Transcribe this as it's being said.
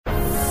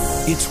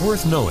It's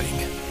worth knowing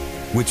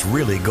what's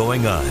really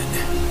going on.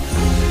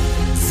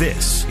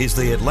 This is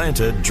the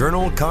Atlanta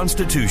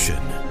Journal-Constitution.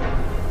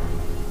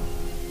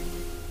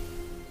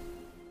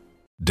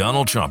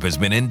 Donald Trump has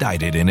been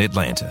indicted in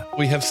Atlanta.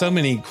 We have so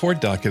many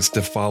court dockets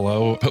to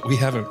follow, but we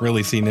haven't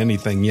really seen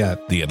anything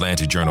yet. The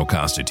Atlanta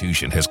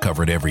Journal-Constitution has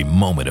covered every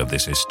moment of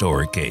this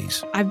historic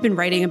case. I've been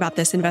writing about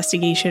this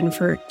investigation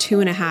for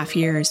 2.5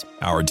 years.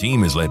 Our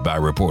team is led by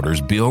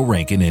reporters Bill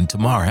Rankin and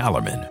Tamar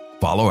Hallerman.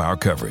 Follow our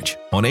coverage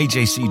on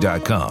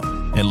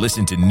AJC.com and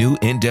listen to new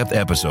in-depth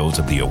episodes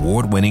of the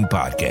award-winning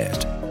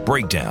podcast,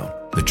 Breakdown,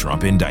 the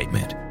Trump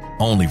Indictment,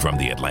 only from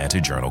the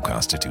Atlanta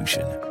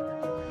Journal-Constitution.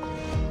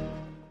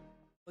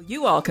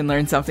 You all can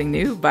learn something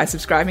new by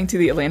subscribing to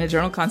the Atlanta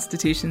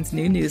Journal-Constitution's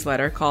new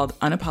newsletter called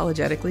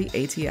Unapologetically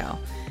ATL.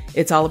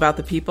 It's all about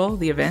the people,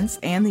 the events,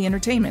 and the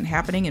entertainment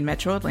happening in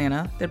Metro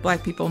Atlanta that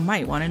Black people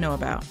might want to know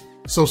about.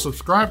 So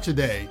subscribe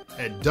today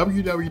at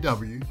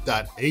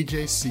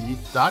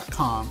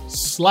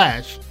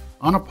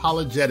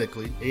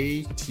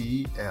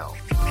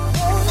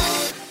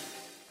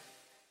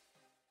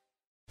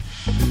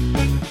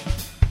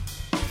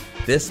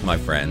This, my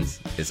friends,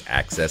 is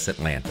Access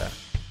Atlanta.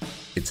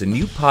 It's a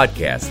new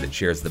podcast that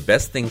shares the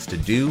best things to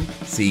do,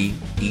 see,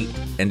 eat,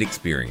 and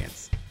experience.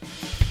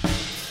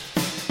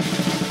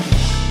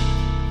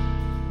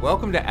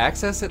 Welcome to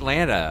Access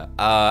Atlanta.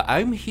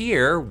 I'm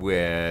here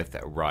with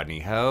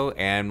Rodney Ho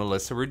and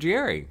Melissa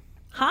Ruggieri.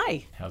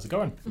 Hi. How's it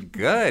going?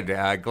 Good.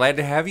 Glad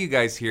to have you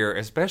guys here,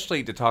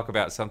 especially to talk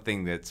about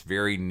something that's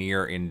very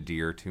near and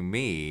dear to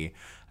me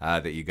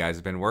that you guys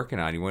have been working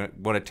on. You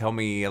want to tell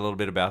me a little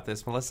bit about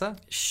this, Melissa?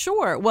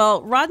 Sure.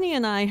 Well, Rodney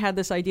and I had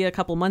this idea a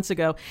couple months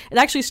ago. It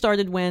actually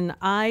started when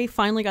I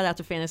finally got out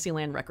to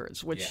Fantasyland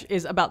Records, which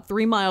is about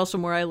 3 miles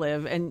from where I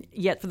live. And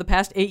yet for the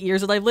past 8 years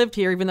that I've lived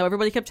here, even though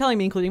everybody kept telling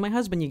me, including my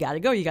husband, you got to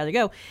go, you got to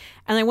go.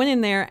 And I went in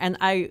there and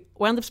I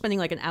wound up spending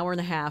like an hour and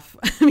a half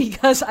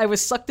because I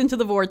was sucked into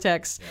the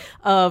vortex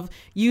of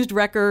used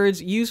records,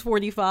 used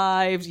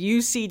 45s,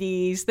 used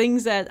CDs,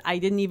 things that I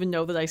didn't even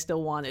know that I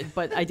still wanted,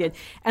 but I did.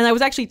 And I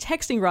was actually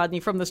texting Rodney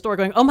from the store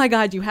going, oh my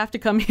God, you have to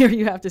come here.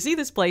 You have to see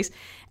this place.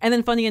 And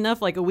then funny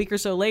enough, like a week or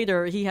so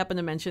later, he happened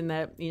to mention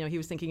that, he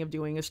was thinking of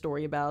doing a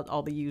story about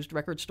all the used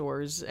record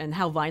stores and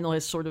how vinyl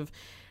has sort of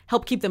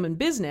help keep them in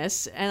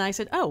business. And I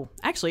said, oh,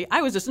 actually,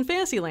 I was just in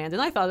Fantasyland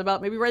and I thought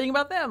about maybe writing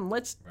about them.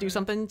 Let's do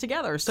something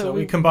together. So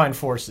we combined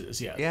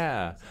forces, yes.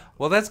 Yeah.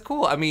 Well, that's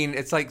cool. I mean,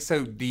 it's like,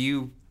 so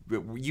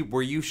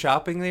were you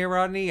shopping there,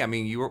 Rodney? I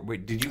mean,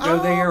 did you go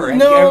there or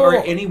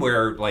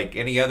anywhere, like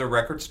any other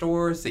record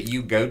stores that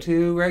you go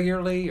to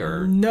regularly?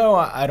 Or no,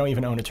 I don't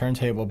even own a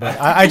turntable, but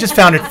I just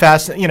found it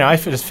fascinating. I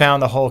just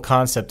found the whole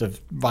concept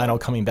of vinyl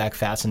coming back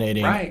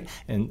fascinating, right?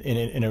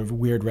 in a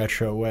weird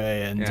retro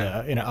way,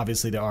 and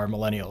obviously there are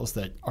millennials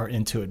that are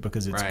into it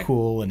because it's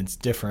cool and it's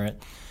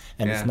different.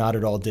 And it's not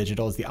at all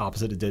digital. It's the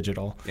opposite of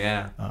digital.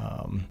 Yeah.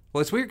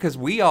 Well, it's weird because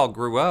we all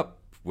grew up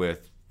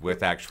with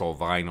actual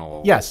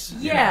vinyl. Yes.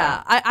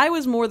 Yeah. I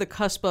was more the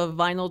cusp of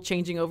vinyl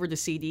changing over to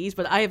CDs,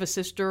 but I have a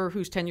sister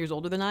who's 10 years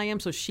older than I am,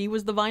 so she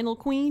was the vinyl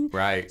queen.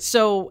 Right.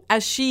 So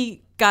as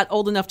she got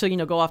old enough to,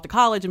 go off to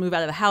college and move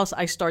out of the house,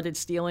 I started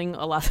stealing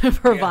a lot of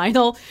her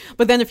vinyl.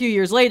 But then a few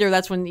years later,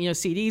 that's when,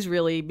 CDs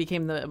really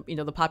became the,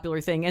 the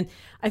popular thing. And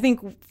I think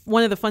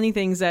one of the funny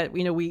things that,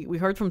 we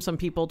heard from some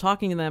people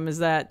talking to them is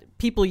that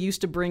people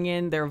used to bring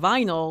in their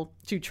vinyl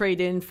to trade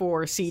in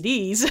for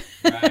CDs.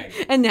 Right.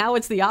 And now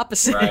it's the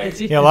opposite. Right.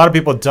 Yeah, a lot of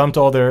people dumped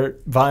all their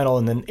vinyl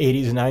in the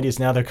 80s and 90s.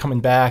 Now they're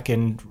coming back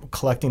and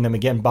collecting them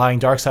again, buying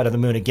Dark Side of the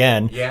Moon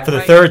again for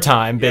the third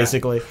time,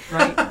 basically.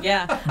 Right.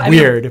 Yeah.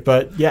 Weird,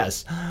 but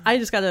yes. I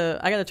got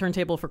a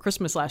turntable for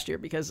Christmas last year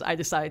because I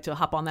decided to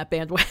hop on that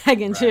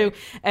bandwagon too.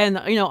 And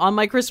on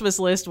my Christmas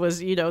list was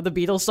the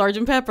Beatles,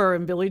 Sgt. Pepper,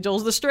 and Billy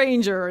Joel's The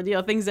Stranger,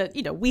 things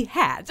that we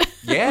had,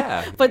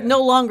 but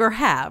no longer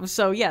have.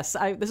 So yes,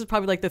 this is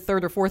probably like the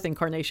third or fourth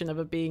incarnation of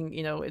it being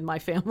in my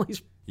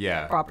family's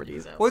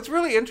properties. Well, it's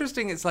really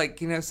interesting. It's like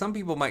some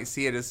people might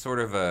see it as sort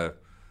of a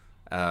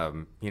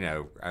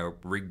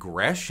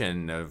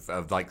regression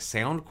of like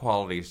sound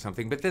quality or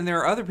something. But then there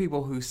are other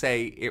people who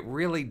say it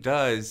really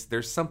does.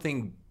 There's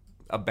something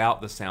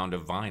about the sound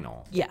of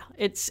vinyl. Yeah,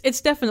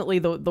 it's definitely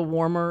the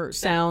warmer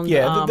sound.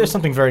 Yeah, there's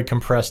something very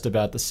compressed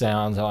about the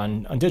sounds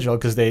on digital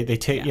because they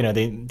take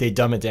they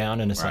dumb it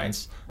down in a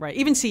sense. Right.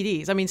 Even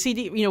CDs. I mean,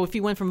 if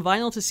you went from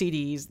vinyl to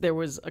CDs, there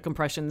was a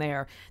compression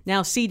there.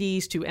 Now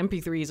CDs to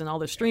MP3s and all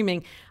the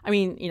streaming. I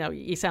mean,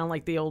 you sound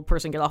like the old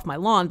person, get off my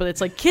lawn, but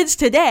it's like kids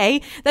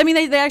today. I mean,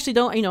 they actually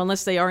don't.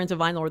 Unless they are into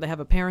vinyl or they have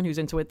a parent who's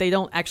into it, they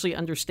don't actually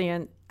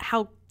understand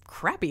how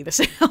crappy the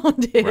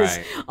sound is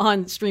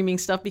on streaming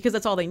stuff because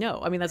that's all they know.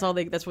 I mean,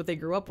 that's what they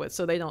grew up with,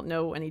 so they don't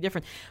know any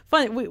different.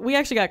 Fun. We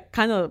actually got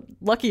kind of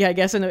lucky, I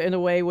guess, in a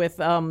way with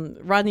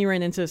Rodney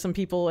ran into some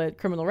people at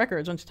Criminal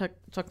Records. Why don't you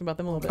talk about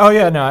them a little bit? Oh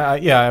yeah,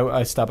 no,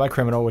 I stopped by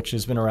Criminal, which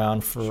has been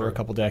around for a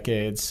couple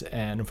decades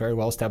and very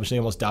well established. They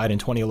almost died in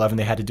 2011.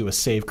 They had to do a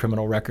Save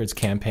Criminal Records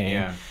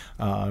campaign,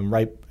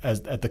 right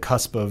at the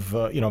cusp of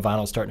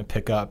vinyl starting to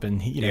pick up,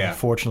 and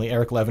fortunately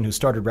Eric Levin, who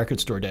started Record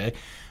Store Day,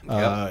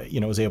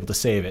 was able to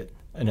save it.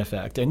 In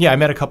effect. And I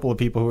met a couple of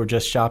people who were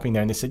just shopping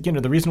there, and they said,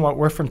 the reason why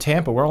we're from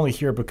Tampa, we're only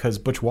here because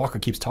Butch Walker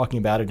keeps talking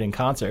about it in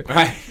concert.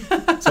 Right.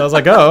 So I was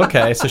like, oh,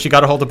 okay. So she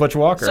got a hold of Butch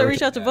Walker. So I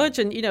reached out to Butch,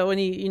 and and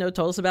he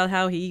told us about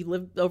how he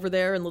lived over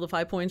there in Little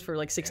Five Points for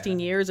like 16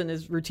 years, and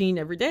his routine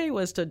every day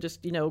was to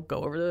just go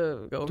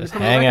over to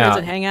hang out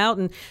and hang out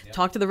and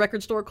talk to the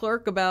record store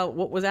clerk about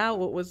what was out,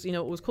 what was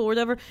what was cool or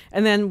whatever.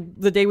 And then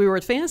the day we were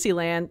at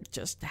Fantasyland,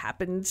 just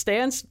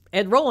happenstance,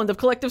 Ed Roland of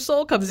Collective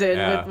Soul comes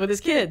in with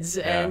his kids,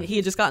 and he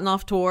had just gotten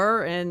off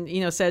tour,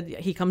 and said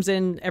he comes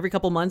in every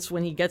couple months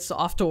when he gets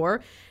off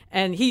tour,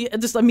 and he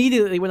just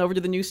immediately went over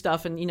to the new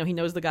stuff, and he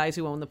knows the guys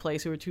who own the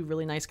place, who are two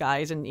really nice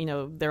guys,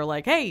 and they're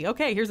like, hey,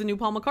 okay, here's a new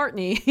Paul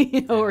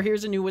McCartney, or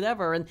here's a new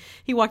whatever, and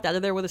he walked out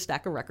of there with a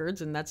stack of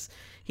records, and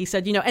he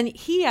said, and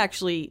he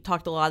actually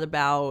talked a lot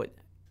about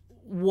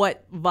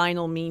what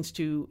vinyl means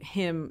to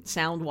him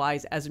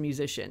sound-wise as a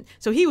musician.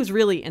 So he was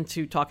really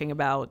into talking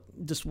about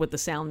just what the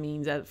sound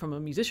means from a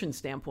musician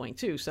standpoint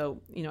too. So,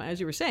 as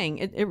you were saying,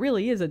 it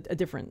really is a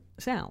different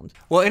sound.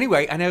 Well,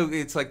 anyway, I know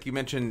it's like you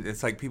mentioned,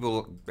 it's like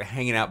people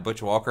hanging out,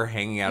 Butch Walker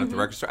hanging out at the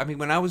record store. I mean,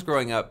 when I was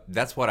growing up,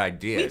 that's what I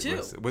did. Me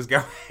too. Was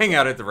go hang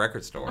out at the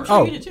record store.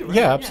 Oh, you did too, right?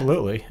 Yeah,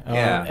 absolutely.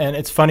 And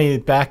it's funny,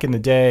 back in the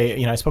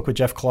day, I spoke with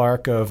Jeff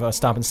Clark of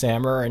Stomp and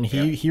Stammer, and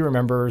he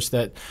remembers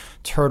that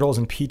Turtles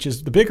and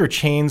Peaches, the bigger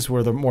chains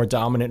were the more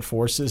dominant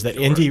forces, that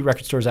indie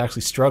record stores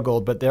actually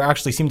struggled, but there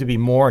actually seem to be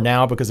more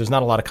now because there's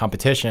not a lot of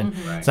competition.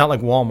 Right. It's not like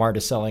Walmart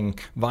is selling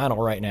vinyl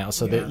right now,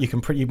 so that you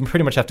can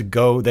pretty much have to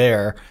go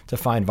there to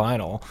find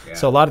vinyl. Yeah.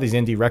 So a lot of these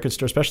indie record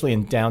stores, especially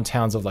in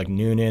downtowns of like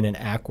Noonan and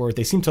Ackworth,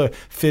 they seem to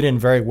fit in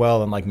very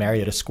well in like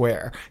Marietta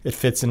Square. It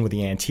fits in with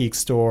the antique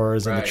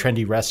stores and the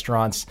trendy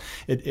restaurants.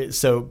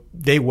 So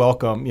they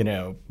welcome,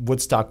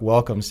 Woodstock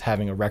welcomes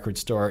having a record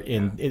store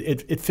in.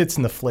 It fits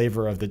in the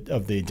flavor of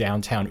the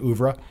downtown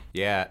oeuvre.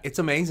 Yeah, it's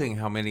amazing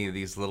how many of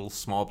these little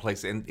small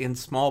places, in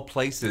small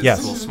places,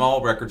 little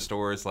small record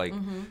stores like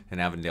in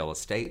Avondale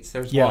Estates,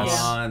 there's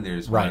one.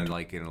 There's one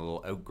like in a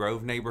little Oak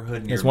Grove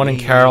neighborhood near There's one in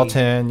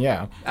Carrollton,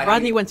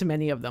 Rodney went to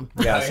many of them.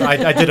 Yeah, so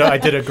I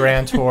did a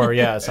grand tour,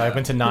 so I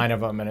went to 9 of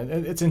them, and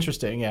it's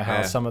interesting,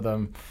 how some of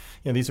them,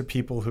 these are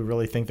people who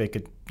really think they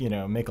could,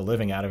 make a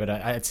living out of it.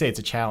 I'd say it's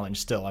a challenge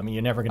still. I mean,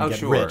 you're never going to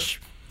get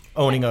rich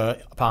owning a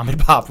Pom and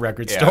Pop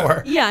record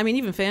store. Yeah, I mean,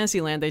 even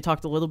Fantasyland, they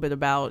talked a little bit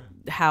about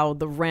how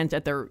the rent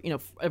at their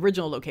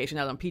original location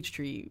out on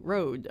Peachtree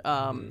Road,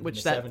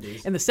 which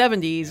in the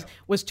 70s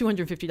was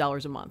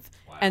 $250 a month.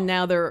 Wow. And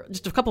now they're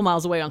just a couple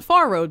miles away on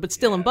Far Road, but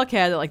still in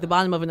Buckhead at like the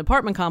bottom of an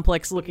apartment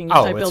complex looking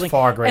type building. It's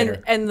far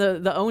greater. And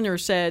the owner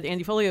said,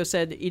 Andy Folio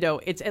said,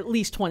 it's at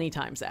least 20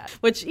 times that,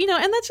 which, and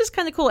that's just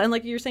kind of cool. And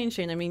like you're saying,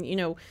 Shane, I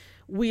mean,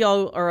 we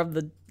all are of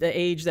the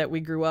age that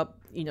we grew up,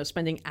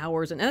 spending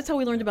hours, and that's how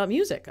we learned about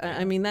music.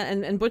 I mean, that,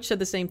 and Butch said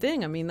the same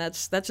thing. I mean,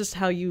 that's just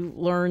how you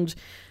learned.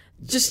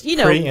 Just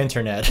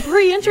pre-internet,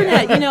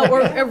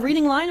 or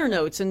reading liner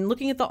notes and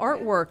looking at the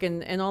artwork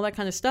and all that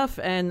kind of stuff.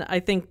 And I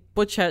think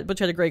Butch had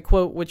a great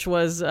quote, which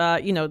was,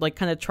 like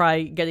kind of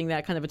try getting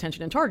that kind of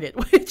attention in Target,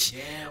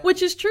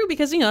 which is true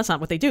because that's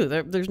not what they do.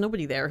 There's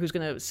nobody there who's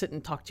going to sit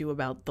and talk to you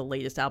about the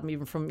latest album,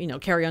 even from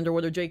Carrie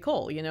Underwood or J.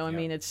 Cole. I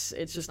mean, it's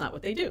just not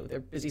what they do. They're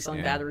busy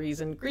selling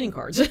batteries and greeting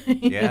cards.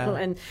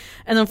 And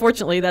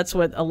unfortunately, that's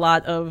what a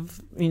lot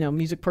of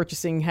music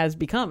purchasing has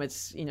become.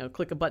 It's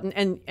click a button,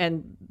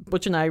 and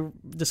Butch and I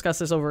discuss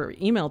this over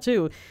email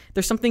too.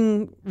 There's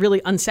something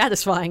really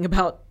unsatisfying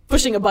about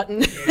pushing a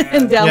button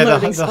and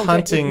downloading the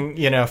hunting,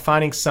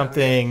 finding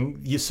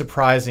something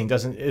surprising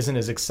isn't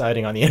as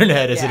exciting on the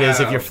internet as it is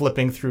if you're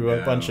flipping through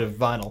a bunch of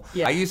vinyl.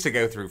 I used to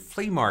go through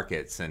flea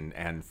markets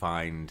and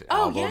find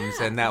albums,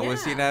 and that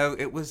was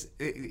it was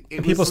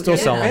people still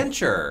sell an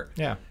adventure.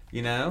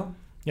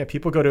 Yeah,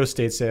 people go to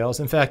estate sales.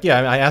 In fact,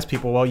 I ask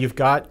people, well, you've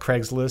got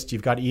Craigslist,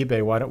 you've got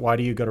eBay. Why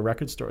do you go to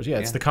record stores?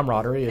 It's the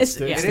camaraderie. It's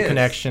the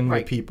connection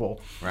with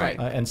people. Right.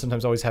 And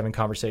sometimes always having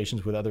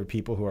conversations with other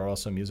people who are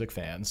also music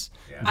fans.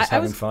 Yeah. Just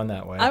having fun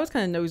that way. I was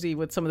kind of nosy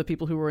with some of the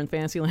people who were in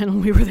Fantasyland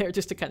when we were there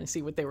just to kind of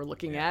see what they were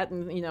looking at.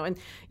 And,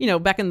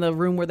 back in the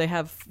room where they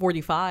have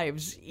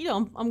 45s,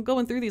 I'm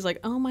going through these like,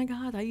 oh, my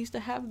God, I used to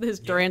have this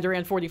Duran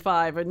Duran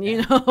 45.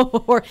 And,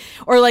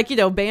 or like,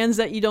 bands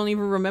that you don't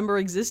even remember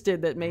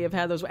existed that may have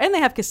had those. And they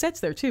have cassettes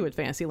there too at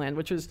Fantasyland,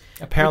 which was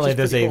apparently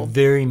there's a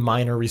very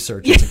minor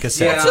resurgence of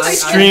cassettes.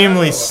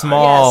 Extremely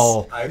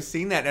small. Yes. I've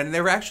seen that, and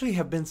there actually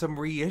have been some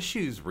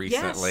reissues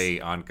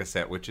recently on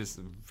cassette, which is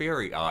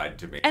very odd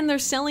to me. And they're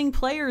selling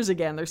players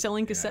again. They're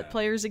selling cassette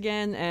players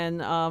again, and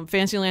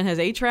Fantasyland has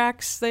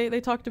 8-tracks. They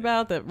talked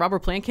about that. Robert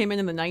Plant came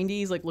in the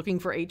 90s, like looking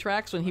for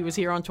 8-tracks when he was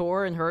here on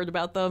tour and heard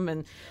about them,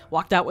 and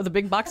walked out with a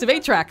big box of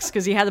 8-tracks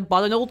because he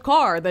bought an old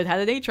car that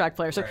had an 8-track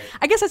player. So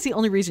I guess that's the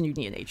only reason you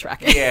need an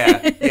 8-track.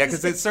 Yeah,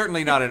 because it's certainly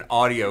definitely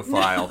not an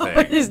audiophile thing.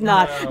 It is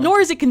not. Nor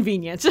is it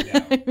convenient.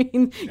 I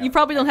mean, you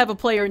probably don't have a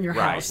player in your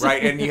house.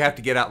 Right, and you have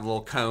to get out the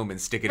little comb and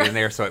stick it in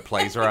there so it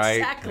plays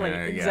right.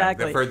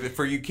 Exactly.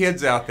 For you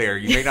kids out there,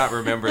 you may not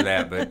remember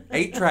that, but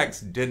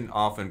 8-tracks didn't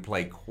often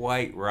play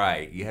quite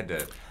right. You had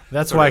to.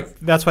 That's why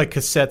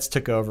cassettes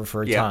took over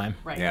for a time.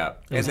 Right. Yeah,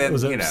 and then, it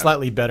was a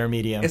slightly better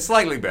medium. It's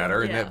slightly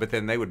better, but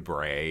then they would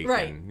break,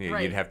 right, and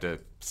you'd have to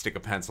stick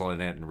a pencil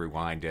in it and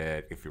rewind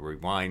it. If you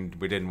rewind,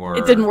 it didn't work.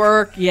 It didn't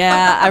work.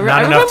 Yeah, I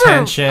remember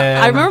tension.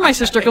 I remember my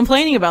sister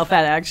complaining about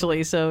that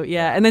actually. So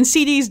yeah, and then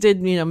CDs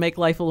did make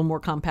life a little more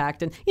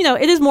compact, and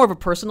it is more of a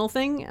personal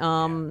thing,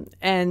 and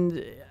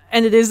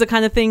it is the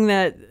kind of thing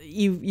that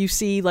you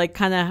see like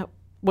kind of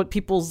what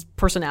people's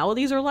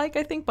personalities are like,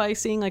 I think, by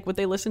seeing like what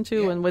they listen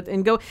to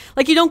and go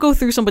like you don't go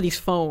through somebody's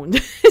phone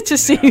to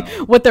see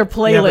what their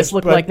playlists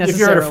look like necessarily.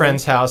 If you're at a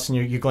friend's house and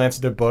you glance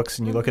at their books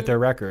and you look at their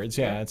records,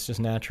 it's just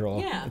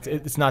natural. Yeah.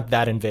 It's not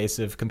that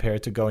invasive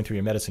compared to going through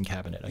your medicine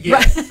cabinet.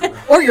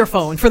 Right. Or your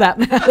phone, for that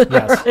matter.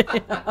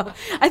 Yes.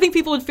 I think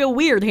people would feel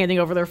weird handing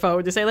over their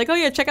phone to say like, oh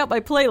yeah, check out my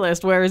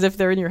playlist. Whereas if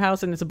they're in your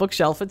house and it's a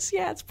bookshelf,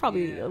 it's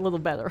probably a little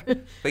better.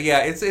 But yeah,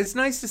 it's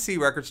nice to see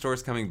record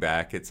stores coming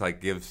back. It's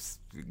like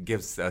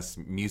gives us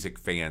music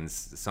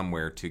fans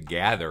somewhere to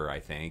gather, I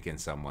think, in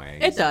some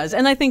ways. It does.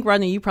 And I think,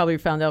 Rodney, you probably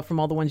found out from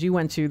all the ones you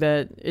went to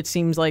that it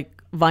seems like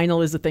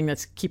vinyl is the thing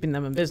that's keeping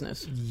them in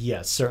business.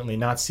 Yes, certainly.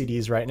 Not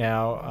CDs right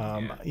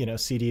now.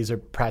 CDs are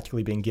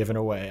practically being given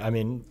away. I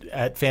mean,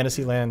 at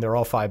Fantasyland, they're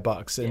all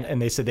 $5,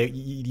 and they said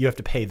you have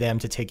to pay them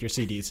to take your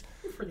CDs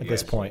at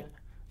this point.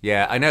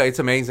 Yeah, I know. It's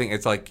amazing.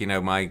 It's like,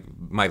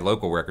 my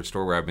local record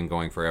store where I've been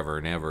going forever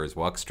and ever is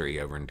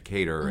Wuxtree over in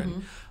Decatur.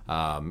 And,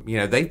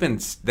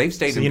 they've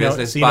stayed in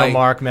business.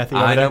 Mark, Matthew.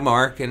 I know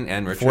Mark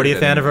and Richard.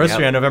 40th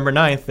anniversary on November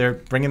 9th. They're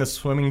bringing the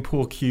swimming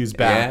pool cues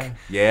back.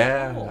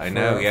 Yeah, I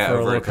know.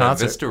 Over at the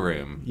Vista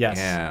Room. Yes.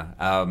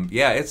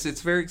 Yeah.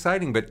 It's very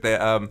exciting, but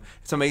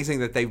it's amazing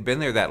that they've been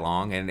there that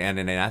long and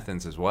in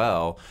Athens as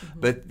well. Mm-hmm.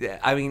 But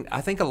I mean,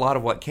 I think a lot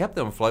of what kept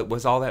them afloat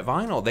was all that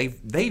vinyl.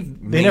 They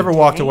never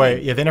walked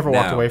away. Yeah, they never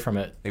walked away from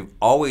it. They've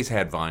always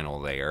had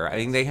vinyl there. I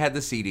mean, they had the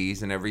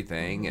CDs and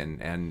everything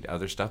and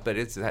other stuff, but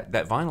it's that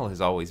vinyl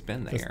has always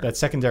been there. That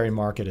secondary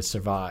market has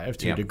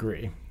survived to a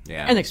degree.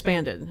 Yeah. And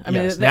expanded. I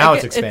mean, now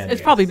it's expanded.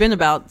 It's probably been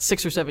about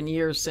 6 or 7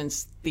 years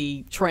since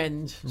the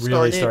trend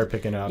really started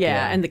picking up.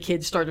 Yeah, and the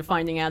kids started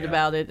finding out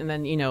about it, and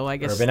then I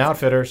guess Urban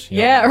Outfitters.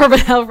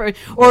 Urban Outfitters,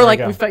 or like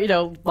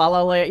La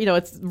La Land.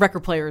 It's record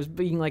players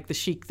being like the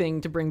chic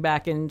thing to bring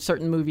back in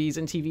certain movies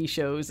and TV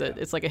shows. That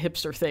it's like a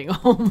hipster thing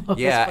almost.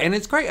 Yeah, and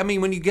it's great. I mean,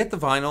 when you get the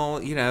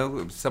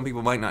vinyl, some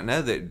people might not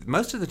know that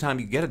most of the time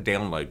you get a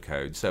download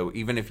code. So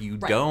even if you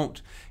don't,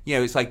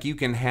 it's like you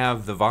can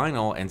have the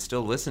vinyl and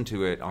still listen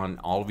to it on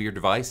all of your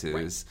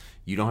devices. Right.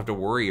 You don't have to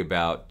worry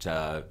about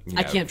I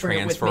can't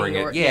transferring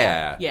it.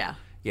 Yeah.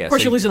 Of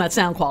course, you're losing that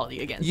sound quality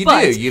again. You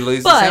do. You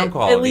lose the sound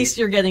quality. At least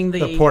you're getting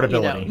the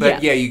portability.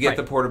 You get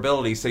the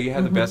portability. So you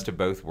have the best of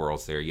both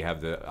worlds there. You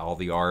have all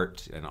the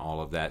art and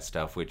all of that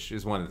stuff, which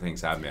is one of the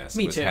things I miss.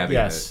 Me too.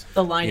 Yes.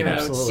 The liner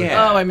notes. Absolutely.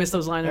 Yeah. Oh, I miss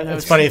those liner notes.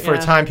 It's funny. For a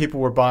time, people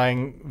were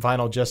buying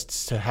vinyl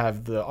just to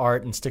have the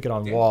art and stick it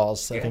on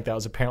walls. I think that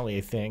was apparently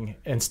a thing,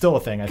 and still a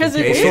thing. Because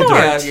it is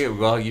art.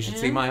 Well, you should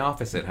see my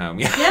office at home.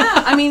 Yeah.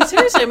 I mean,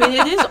 seriously. I mean,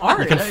 it is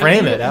art. You can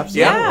frame it.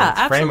 Absolutely. Yeah, it's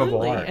absolutely.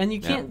 Frameable art. And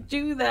you can't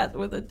do that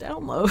with a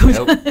download.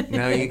 Nope.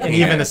 No, you can't. And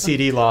even the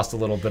CD lost a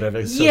little bit of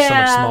it. So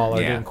much smaller,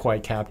 didn't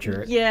quite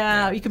capture it.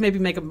 Yeah, you could maybe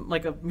make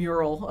a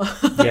mural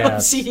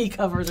of CD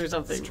covers or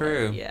something. It's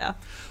true. Yeah.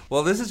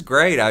 Well, this is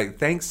great.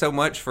 Thanks so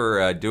much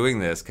for doing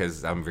this,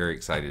 because I'm very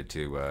excited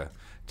to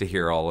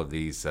hear all of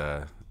these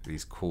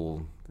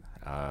cool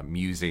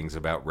musings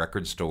about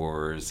record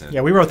stores. And...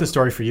 Yeah, we wrote this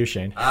story for you,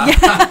 Shane.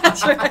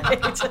 That's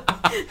right.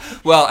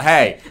 Well,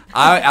 hey,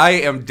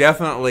 I am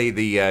definitely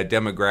the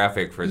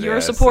demographic for this. You're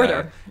a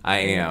supporter. I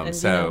am. And,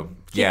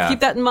 keep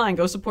that in mind.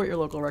 Go support your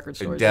local record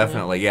stores.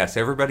 Definitely, yes.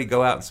 Everybody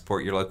go out and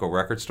support your local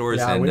record stores.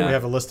 Yeah, we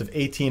have a list of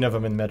 18 of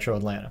them in Metro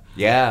Atlanta.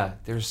 Yeah,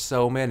 there's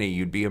so many.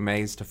 You'd be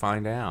amazed to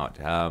find out.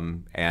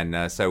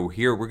 So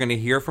here, we're going to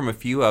hear from a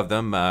few of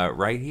them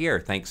right here.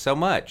 Thanks so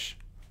much.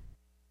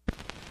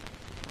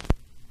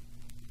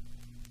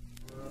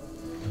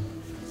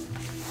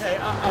 Hey,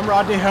 I'm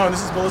Rodney Ho, and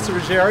this is Melissa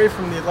Ruggieri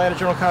from the Atlanta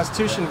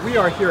Journal-Constitution. We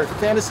are here at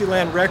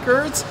Fantasyland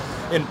Records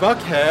in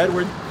Buckhead.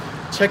 We're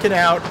checking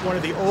out one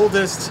of the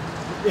oldest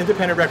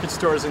independent record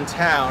stores in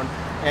town,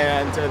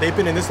 and they've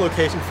been in this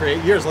location for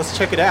 8 years. Let's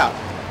check it out.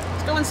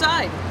 Let's go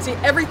inside, see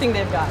everything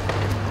they've got.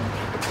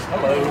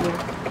 Hello.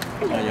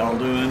 How y'all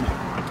doing?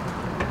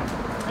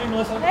 Hey,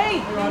 Melissa. Hey,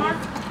 Mark.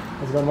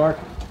 How's it going, Mark?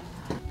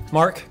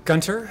 Mark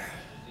Gunter,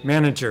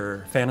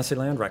 manager,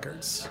 Fantasyland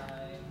Records.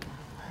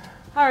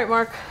 All right,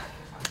 Mark.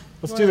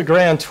 Let's do the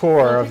grand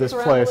tour of this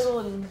place. A little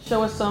and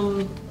show us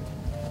some of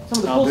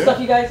the cool stuff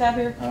you guys have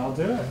here. I'll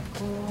do it.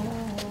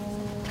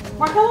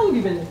 Mark, how long have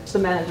you been the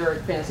manager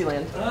at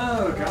Fantasyland?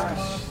 Oh,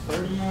 gosh,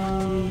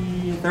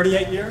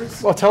 38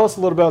 years. Well, tell us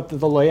a little about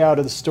the layout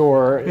of the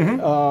store.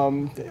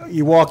 Mm-hmm.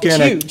 You walk in.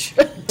 It's huge.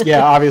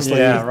 Yeah, obviously.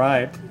 Yeah,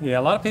 right. Yeah,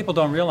 a lot of people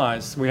don't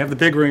realize we have the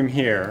big room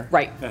here.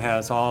 Right. That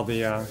has all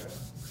the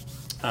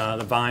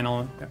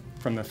vinyl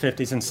from the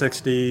 50s and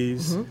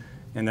 60s,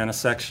 and then a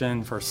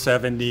section for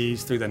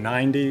 70s through the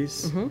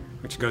 90s,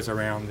 which goes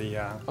around the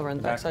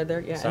backside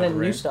there, yeah, and then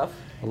new stuff.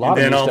 And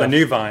then all the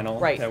new vinyl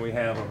right. that we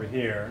have over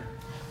here.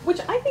 Which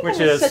I think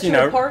kind of sets you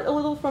apart a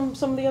little from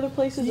some of the other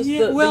places.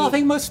 Yeah, I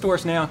think most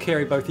stores now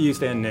carry both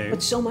used and new.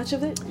 But so much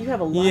of it? You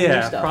have a lot of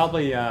new stuff.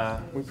 Yeah,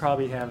 we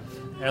probably have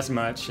as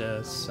much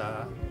as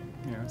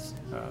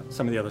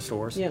some of the other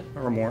stores,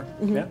 or more.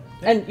 Yeah.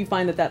 And you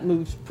find that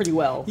moves pretty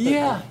well.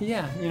 Yeah.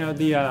 You know,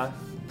 the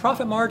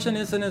profit margin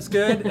isn't as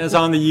good as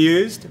on the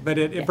used, but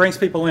it brings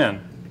people in,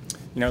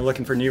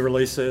 looking for new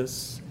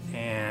releases,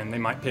 and they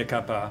might pick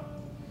up a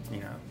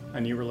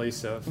new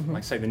release of,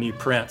 like say, the new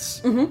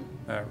Prince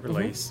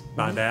release,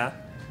 buy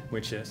that,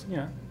 which is,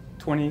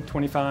 $20,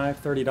 $25,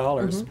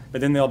 $30,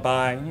 but then they'll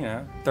buy,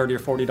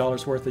 $30 or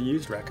 $40 worth of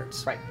used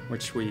records, right?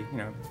 Which we,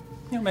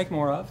 make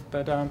more of.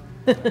 But I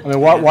mean,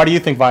 why do you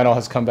think vinyl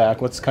has come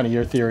back? What's kind of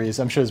your theories?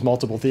 I'm sure there's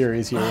multiple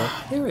theories here.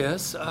 There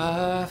is.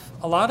 A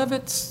lot of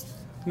it's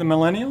the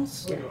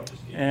millennials,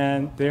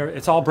 and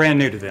it's all brand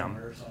new to them,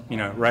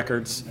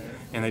 records.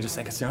 And they just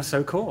think it's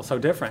so cool, so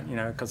different,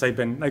 because they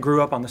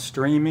grew up on the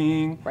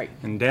streaming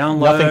and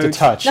downloads. Nothing to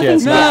touch.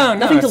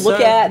 Nothing to look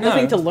at,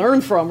 nothing to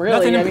learn from,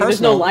 really. Nothing there's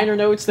no liner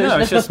notes.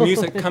 It's just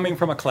music coming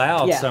from a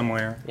cloud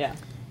somewhere. Yeah.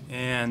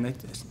 And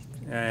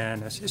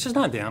it's just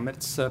not them.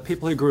 It's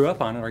people who grew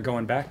up on it are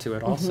going back to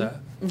it also.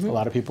 A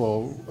lot of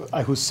people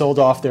who sold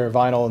off their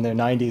vinyl in their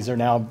 90s are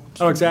now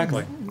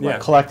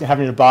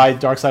having to buy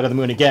Dark Side of the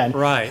Moon again.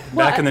 Right.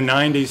 Back in the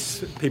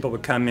 90s, people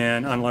would come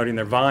in unloading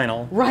their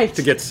vinyl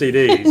to get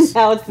CDs.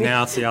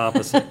 Now it's the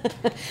opposite.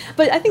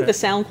 But I think the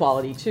sound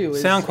quality too.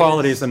 Sound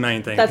quality is the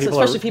main thing.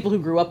 Especially people who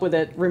grew up with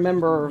it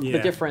remember the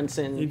difference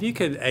in. If you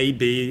could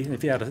A/B,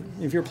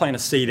 if you're playing a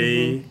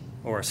CD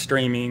or a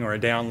streaming or a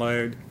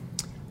download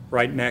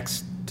right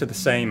next to the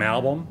same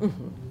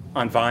album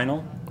on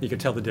vinyl, you could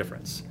tell the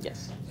difference.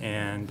 Yes.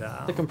 And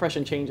the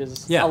compression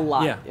changes a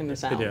lot in the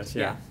sound. It is,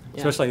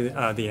 especially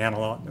the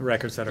analog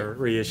records that are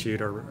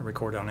reissued or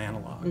recorded on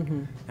analog,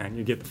 and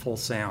you get the full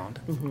sound,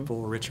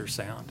 full richer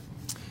sound,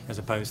 as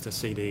opposed to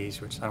CDs,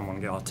 which I don't want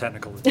to get all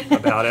technical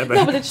about it,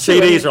 but,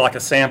 CDs are like a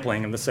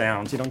sampling of the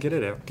sounds. You don't get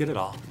it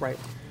all. Right.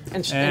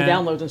 And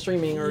downloads and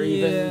streaming, or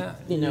even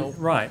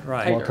right,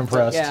 more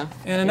compressed.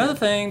 And another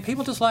thing,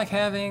 people just like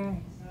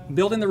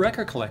building the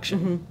record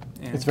collection.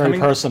 It's very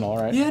personal,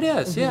 right? Yeah, it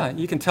is. Yeah,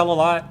 you can tell a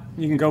lot.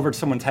 You can go over to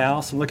someone's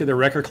house and look at their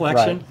record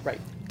collection. Right.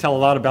 Tell a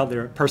lot about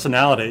their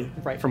personality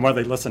from what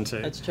they listen to.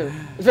 That's true.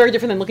 It's very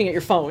different than looking at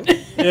your phone.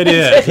 It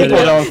is. People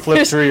don't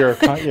flip through your.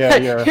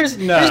 Here's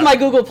my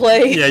Google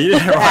Play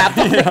app.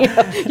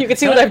 You can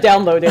see what I've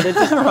downloaded. It's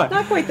just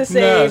not quite the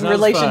same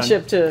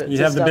relationship to. You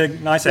have the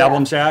big, nice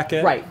album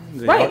jacket. Right.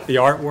 The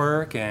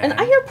artwork and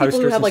I hear people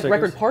who have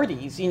record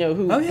parties.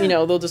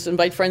 They'll just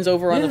invite friends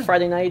over on a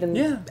Friday night and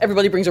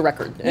everybody brings a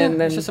record. And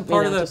then it's just a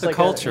part of the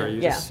culture.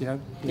 You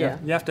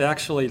have to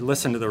actually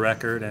listen to the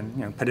record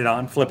and put it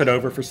on, flip it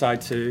over for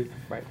side 2.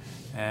 Right.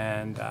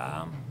 And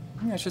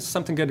it's just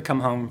something good to come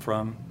home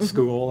from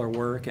school or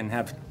work and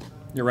have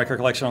your record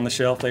collection on the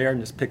shelf there and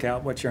just pick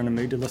out what you're in the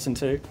mood to listen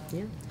to.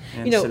 Yeah.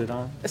 And sit it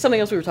on. Something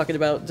else we were talking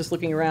about, just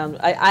looking around.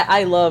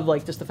 I love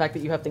just the fact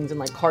that you have things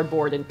in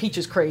cardboard and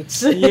Peaches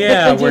crates.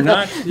 Yeah, we're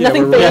not.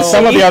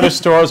 Some of the other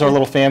stores are a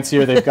little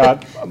fancier. They've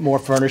got more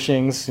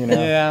furnishings.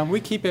 Yeah, we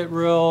keep it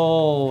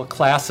real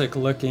classic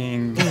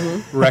looking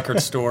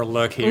record store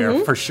look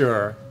here for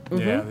sure.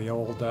 Yeah, the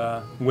old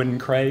wooden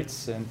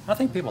crates, and I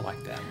think people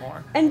like that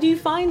more. And do you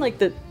find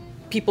that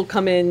people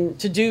come in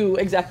to do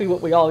exactly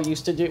what we all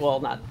used to do? Well,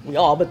 not we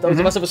all, but those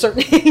of us of a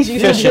certain age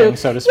used to do.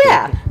 So to speak.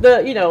 Yeah,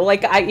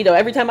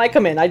 every time I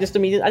come in, I just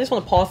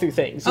want to paw through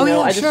things.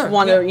 I just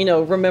want to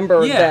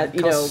remember that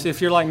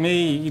if you're like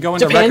me, you go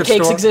into Japan a record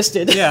cakes store.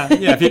 existed.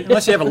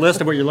 Unless you have a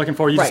list of what you're looking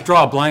for, you just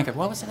draw a blanket.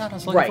 What was that I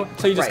was looking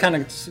for? So you just right. kind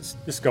of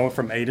just go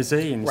from A to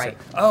Z and say,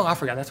 oh, I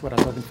forgot that's what I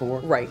was looking for.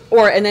 Right.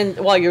 And then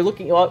while you're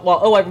looking, I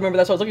remember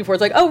that's what I was looking for.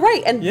 It's like, oh,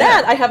 right, and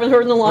that I haven't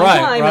heard in a long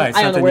time. Right.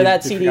 I don't know where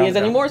that CD is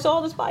anymore, so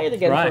I'll just buy it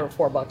again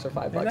for $4 or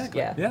 $5.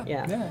 Exactly.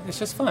 Yeah. It's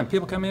just fun.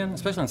 People come in,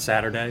 especially on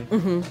Saturday,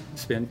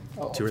 spend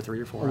 2 or 3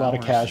 or 4 hours. A lot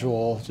of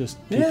casual,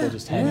 people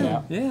just hanging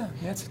out. Yeah.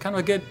 It's kind of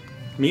a good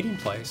meeting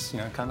place.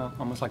 Kind of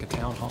almost like a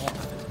town hall.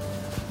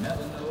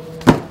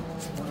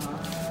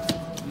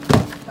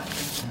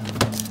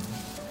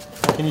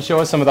 Can you show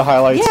us some of the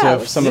highlights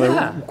of some of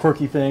the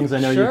quirky things? I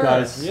know you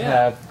guys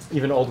have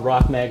even old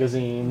rock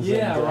magazines.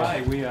 Yeah,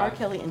 right. R.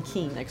 Kelly and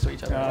Keane next to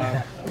each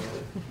other.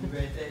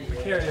 We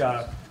carry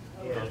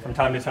from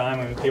time to time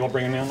when people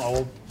bring in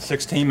old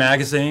 16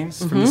 magazines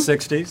from the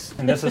 60s.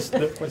 And this is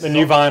the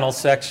new vinyl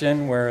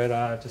section where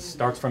it just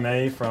starts from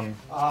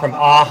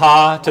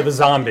Aha to the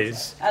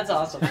Zombies. That's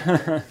awesome.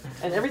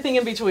 And everything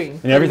in between.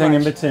 And everything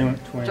in between.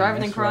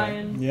 Driving and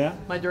Crying. Right. Yeah.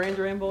 My Duran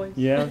Duran Boys.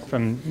 Yeah,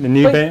 from the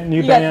new band.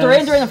 You got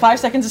Duran Duran and 5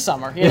 Seconds of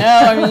Summer, you know?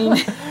 I mean...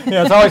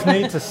 Yeah, it's always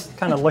neat to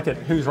kind of look at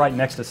who's right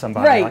next to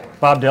somebody. Right. Like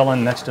Bob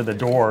Dylan next to the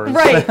Doors.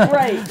 Right,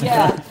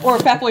 yeah. Or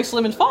Fatboy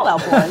Slim and Fall Out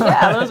Boy.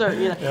 Yeah, those are,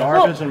 you know.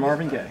 Garbage and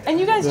Marvin Gaye. And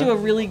you guys do a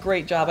really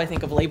great job, I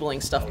think, of labeling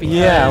stuff. Because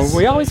Yeah,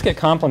 we always get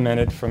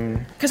complimented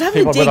from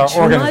people with our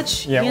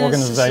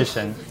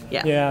organization.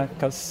 Yeah,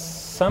 because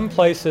some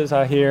places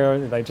I hear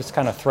they just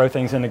kind of throw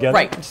things in together.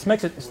 Right. It just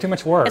makes it's too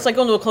much work. It's like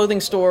going to a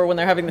clothing store when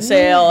they're having the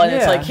sale, and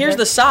it's like, here's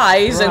the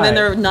size, and then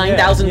there are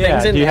 9,000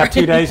 things in there. You have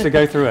 2 days to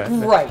go through it.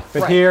 But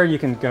Right. here you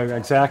can go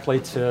exactly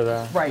to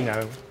the, you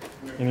know,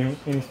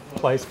 any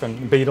place from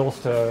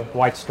Beatles to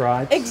White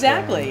Stripes.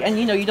 Exactly, and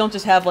you know, you don't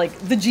just have like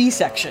the G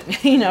section.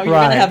 You know, you're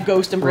going to have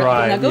Ghost and Britney.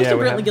 Right. Now, Ghost Yeah, and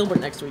we Britney have- Gilbert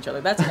next to each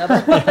other. That's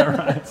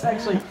another. It's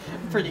actually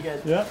pretty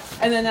good. Yeah.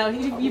 And then now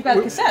you've got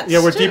cassettes.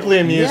 Yeah, we're too. deeply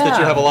amused that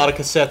you have a lot of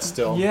cassettes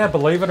still. Yeah,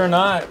 believe it or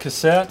not,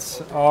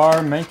 cassettes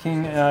are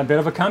making a bit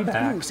of a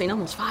comeback. Ooh, St.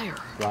 Elmo's Fire.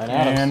 Right,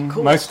 And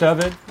most of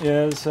it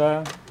is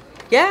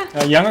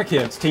younger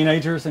kids,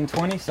 teenagers and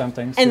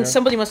 20-somethings. And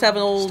somebody must have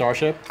an old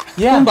Starship.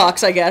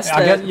 boombox, I guess.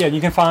 Yeah,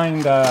 you can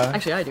find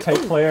Actually, I do.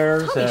 tape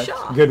players Holy at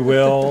shot.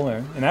 Goodwill,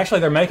 and actually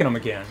they're making them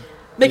again.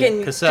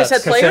 Making Cassettes.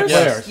 cassette players?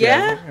 Cassette players.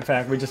 Yeah. In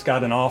fact, we just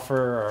got an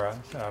offer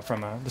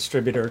from a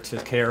distributor to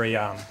carry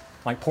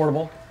like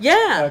portable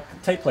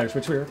tape players,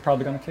 which we were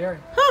probably going to carry.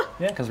 Huh.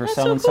 Yeah, because we're That's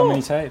selling so cool.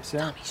 many tapes.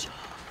 Yeah.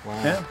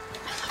 Wow. Yeah.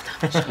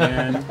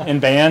 And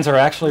bands are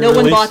actually No one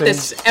releasing, bought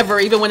this ever,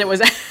 even when it was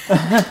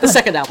the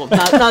second album.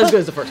 Not as good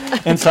as the first.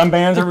 and some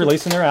bands are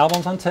releasing their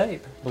albums on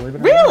tape. Believe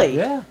it or Really?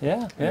 not.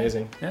 Yeah.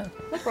 Amazing. Yeah.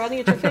 Look, Rodney,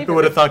 it's your favorite. Who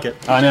would have thunk it?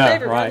 I know,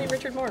 favorite, right? Rodney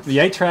Richard Marx. The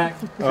 8-track.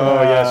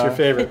 Oh, yes, your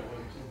favorite.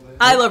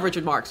 I love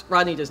Richard Marx.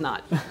 Rodney does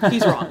not.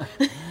 He's wrong.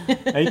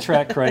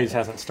 8-track craze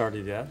hasn't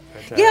started yet.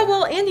 But, Yeah,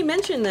 well, Andy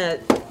mentioned that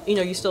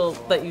you still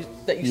that you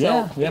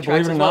sell Yeah, eight tracks believe it or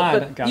as well,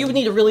 not, but you would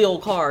need a really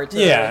old car to.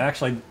 Yeah,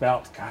 actually,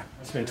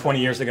 it's been 20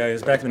 years ago. It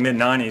was back in the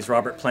mid-'90s.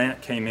 Robert Plant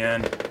came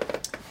in,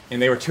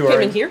 and they were touring.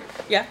 Came in here?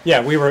 Yeah.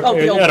 Yeah, we were the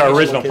old at our Peachtree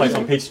original place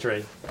location. on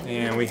Peachtree,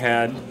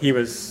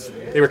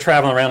 and they were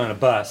traveling around in a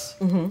bus.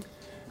 Mm-hmm.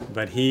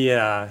 But he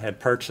had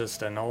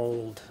purchased an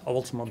old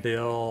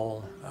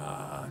Oldsmobile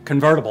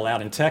convertible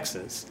out in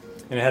Texas,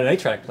 and it had an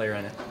 8-track player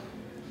in it.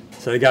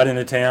 So they got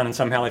into town, and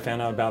somehow they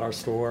found out about our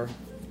store,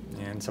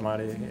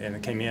 and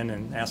it came in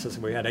and asked us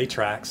if we had 8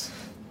 tracks.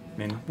 I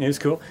mean, it was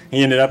cool.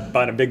 He ended up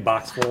buying a big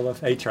box full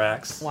of 8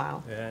 tracks.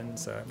 Wow. And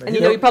so, And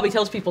he probably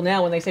tells people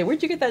now when they say,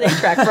 "Where'd you get that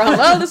 8-track from?"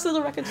 Oh, this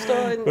little record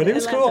store. But it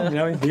was cool.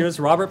 He was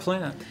Robert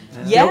Plant.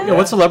 Yeah.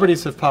 What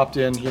celebrities have popped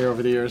in here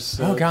over the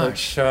years? Oh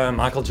gosh,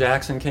 Michael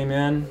Jackson came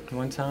in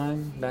one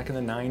time back in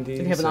the 90s.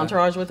 Did he have an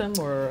entourage with him,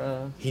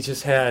 or? He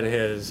just had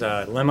his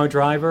limo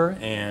driver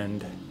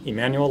and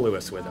Emmanuel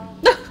Lewis with him.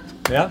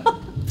 Yeah.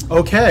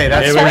 Okay,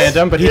 that's It was-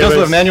 random, but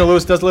Emmanuel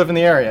Lewis does live in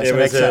the area, so it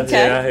makes sense.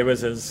 Yeah, it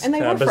was as And they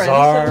were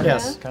bizarre, friends,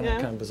 Yes. kind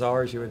of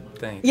bizarre as you would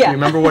think. Yeah. Do you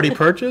remember what he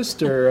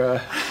purchased,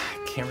 or?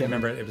 Can't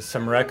remember. It was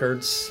some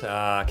records.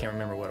 I can't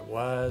remember what it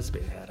was,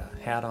 but he had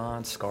a hat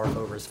on, scarf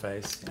over his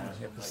face.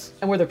 It was.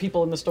 And were there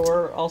people in the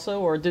store also,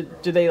 or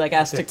did they like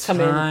ask to At the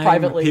come in time,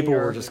 privately? People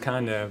or? were just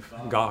kind of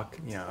gawk,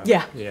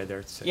 Yeah. Yeah,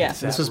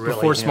 This was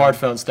before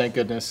smartphones, thank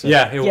goodness. So.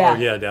 Yeah,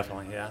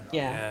 definitely, yeah.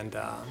 Yeah. And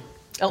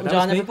Elton that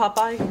was John ever neat. popped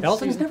by?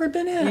 Elton's never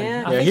been in.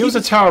 Yeah. I Yeah, think he was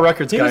a Tower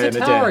Records He guy was a in the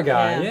Tower day.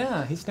 guy. Yeah.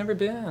 Yeah, he's never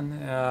been.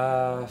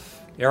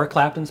 Eric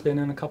Clapton's been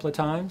in a couple of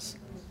times.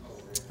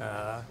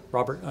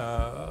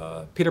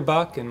 Peter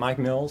Buck and Mike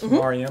Mills from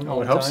REM. I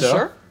would hope so.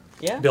 Sure.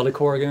 Yeah. Billy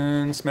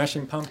Corgan,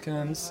 Smashing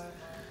Pumpkins,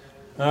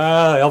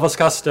 Elvis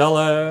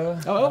Costello.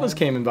 Oh, Elvis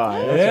came in by.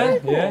 Yeah,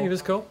 Okay. yeah, he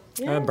was cool.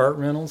 Yeah. Burt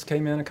Reynolds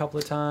came in a couple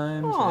of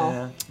times.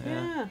 Aw,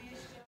 Yeah.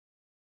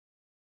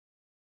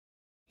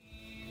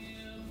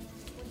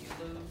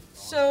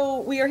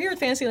 So we are here at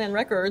Fantasyland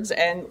Records,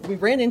 and we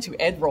ran into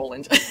Ed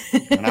Roland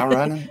And I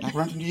run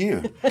into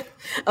you.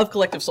 of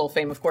Collective Soul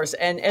fame, of course.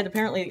 And Ed,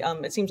 apparently,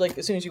 it seems like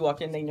as soon as you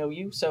walk in, they know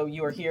you, so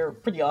you are here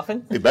pretty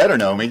often. They better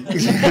know me.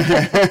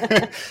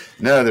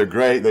 No, they're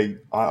great.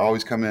 I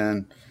always come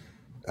in,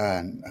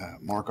 and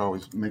Mark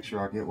always makes sure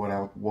I get what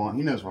I want.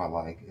 He knows what I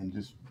like, and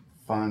just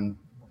fun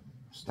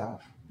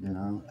stuff,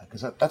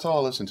 because that's all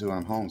I listen to when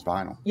I'm home is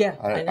vinyl. Yeah,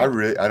 I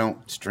know. I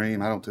don't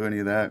stream. I don't do any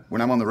of that.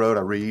 When I'm on the road,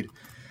 I read,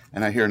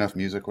 and I hear enough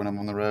music when I'm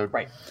on the road.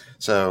 Right.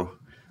 So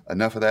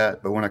enough of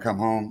that. But when I come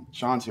home,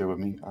 Sean's here with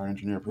me, our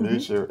engineer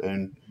producer,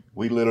 and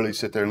we literally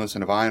sit there and listen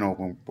to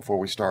vinyl before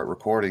we start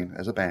recording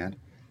as a band,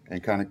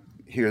 and kind of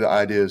hear the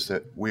ideas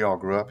that we all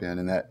grew up in,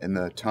 and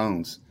the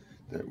tones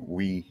that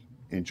we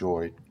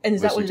enjoyed. And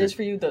is that what listening it to. is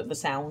for you, the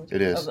sound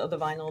It is. of the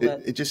vinyl?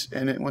 It just,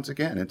 and once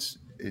again,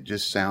 it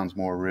just sounds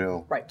more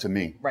real Right. to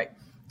me. Right.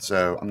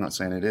 So I'm not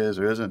saying it is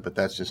or isn't, but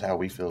that's just how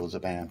we feel as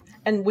a band.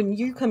 And when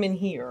you come in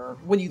here,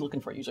 what are you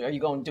looking for usually? Are you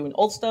doing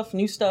old stuff,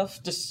 new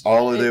stuff? Just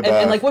all of the above.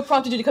 And like, what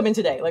prompted you to come in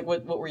today? Like,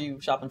 what were you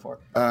shopping for?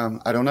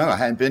 I don't know. I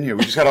hadn't been here.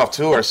 We just got off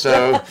tour,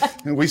 so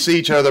we see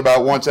each other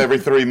about once every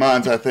 3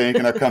 months, I think.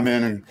 And I come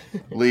in and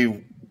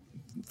leave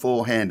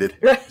full-handed.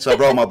 So I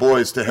brought my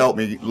boys to help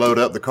me load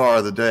up the car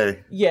of the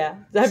day. Yeah.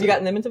 Have you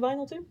gotten them into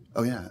vinyl too?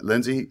 Oh yeah,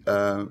 Lindsay.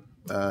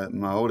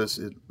 My oldest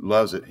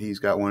loves it. He's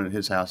got one at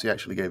his house. He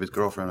actually gave his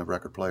girlfriend a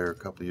record player a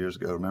couple of years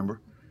ago,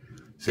 remember?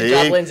 Good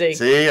job, Lindsay.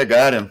 See, I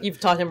got him. You've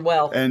taught him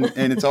well. And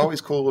it's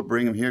always cool to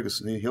bring him here because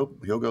he'll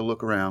go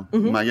look around.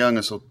 Mm-hmm. My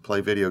youngest will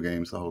play video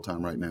games the whole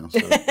time right now. So.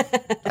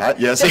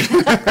 Yes.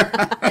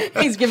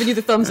 He's giving you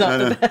the thumbs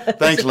up.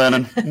 Thanks,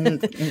 Lennon.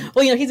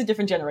 Well, he's a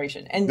different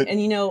generation. And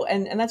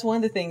that's one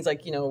of the things,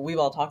 like, we've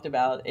all talked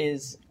about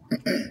is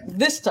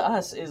this to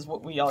us is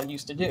what we all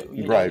used to do.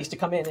 We used to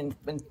come in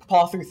and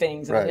paw through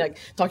things and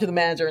talk to the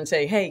manager and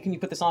say, hey, can you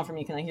put this on for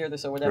me? Can I hear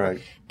this or whatever?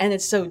 Right. And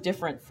it's so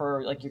different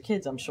for like your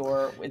kids, I'm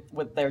sure,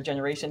 with their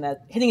generation,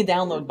 that hitting a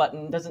download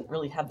button doesn't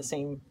really have the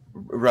same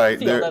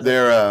feel,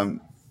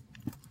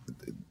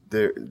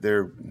 they're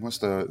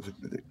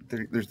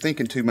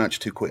thinking too much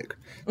too quick.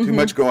 Too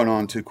much going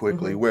on too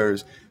quickly.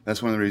 Whereas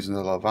that's one of the reasons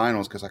I love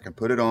vinyls, because I can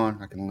put it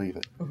on, I can leave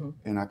it,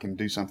 and I can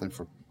do something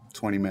for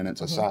 20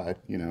 minutes aside,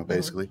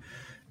 basically.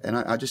 And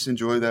I just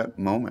enjoy that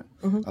moment.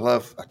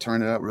 I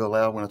turn it up real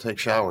loud when I take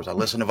showers. I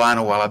listen to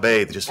vinyl while I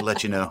bathe, just to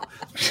let you know.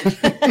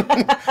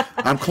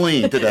 I'm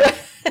clean today.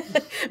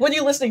 What are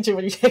you listening to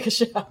when you take a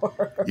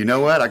shower? You know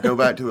what? I go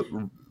back to it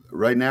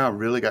right now. I've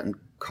really gotten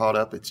caught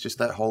up. It's just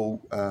that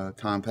whole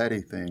Tom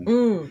Petty thing.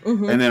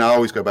 And then I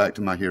always go back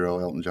to my hero,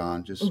 Elton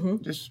John. Just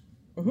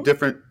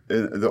different,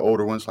 the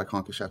older ones like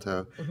Honky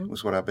Chateau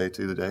was what I bathed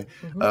to today.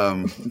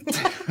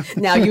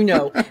 Now you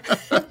know.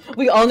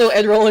 We all know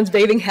Ed Roland's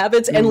bathing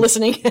habits and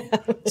listening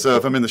habits. So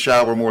if I'm in the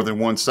shower more than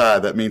one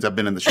side, that means I've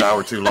been in the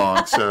shower too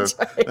long. So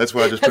that's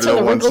why I just put it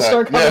on one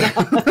side.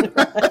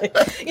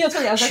 It's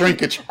funny,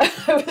 Shrinkage.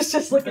 I was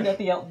just looking at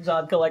the Elton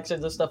John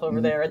collections of stuff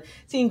over there and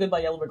seeing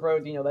Goodbye Yellow Brick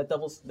Road,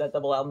 that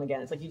double album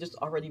again. It's like you just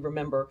already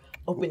remember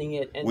opening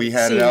it and we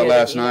had it out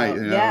last night,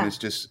 and it's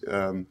just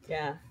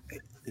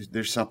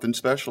there's something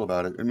special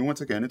about it. I mean, once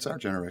again, it's our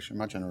generation,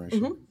 my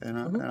generation, and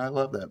I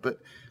love that. But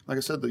like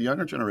I said, the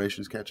younger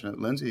generation is catching up.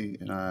 Lindsay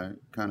and I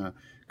kind of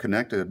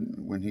connected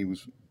when he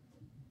was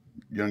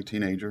a young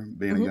teenager, and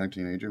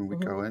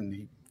we'd go in and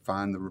he'd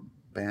find the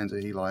bands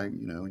that he liked,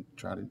 and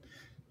try to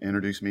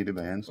introduce me to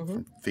bands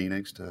from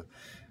Phoenix to,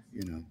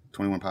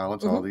 21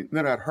 Pilots, all the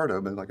that I'd heard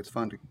of, but like it's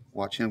fun to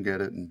watch him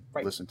get it and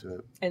listen to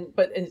it. And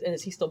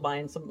is he still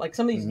buying some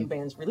of these new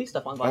bands release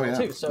stuff on vinyl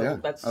too? So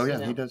that's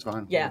he does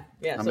vinyl. Yeah.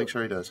 I'll make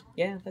sure he does.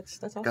 Yeah,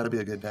 that's awesome. Got to be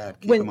a good dad.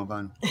 Keep him on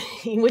vinyl.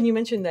 When you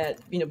mentioned that,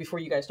 before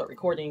you guys start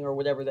recording or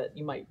whatever, that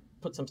you might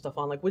put some stuff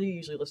on, like what are you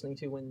usually listening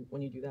to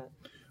when you do that?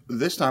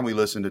 This time we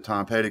listened to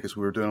Tom Petty because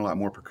we were doing a lot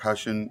more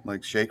percussion,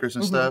 like shakers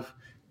and stuff.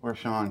 Where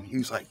Sean, he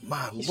was like,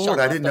 my Lord,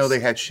 I didn't know they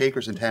had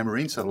shakers and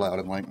tambourines so loud.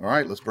 I'm like, all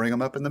right, let's bring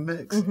them up in the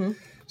mix.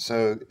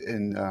 So,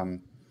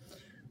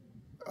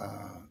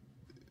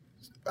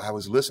 I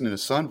was listening to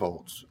Sun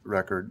Volt's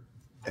record,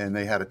 and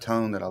they had a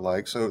tone that I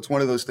liked. So it's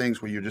one of those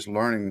things where you're just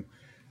learning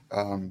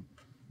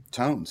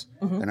tones.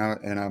 And I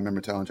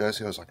remember telling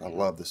Jesse, I was like, I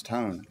love this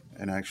tone.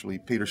 And actually,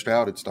 Peter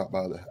Stroud had stopped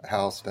by the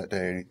house that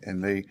day,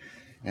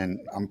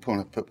 and I'm going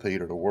to put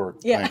Peter to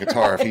work playing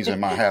guitar if he's in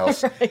my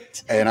house.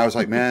 And I was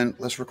like, man,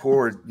 let's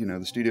record.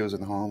 The studio's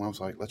in the home. I was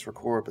like, let's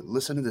record, but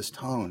listen to this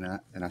tone.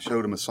 And I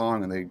showed him a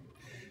song, and they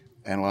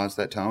analyzed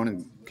that tone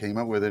and came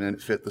up with it, and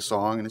it fit the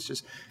song. And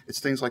it's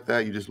things like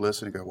that. You just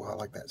listen and go, well, I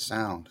like that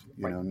sound.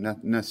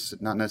 Not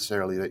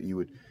necessarily that you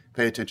would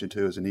pay attention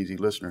to as an easy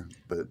listener,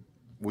 but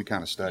we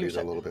kind of studied it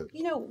a little bit.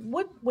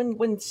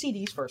 When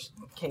CDs first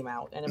came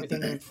out and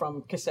everything moved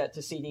from cassette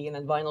to CD, and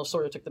then vinyl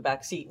sort of took the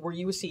back seat, were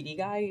you a CD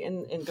guy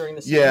in during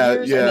the CD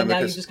years? And then now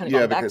you've just kind of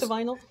gone back to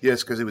vinyl?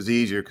 Yes, because it was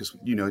easier because,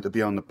 to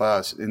be on the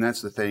bus. And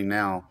that's the thing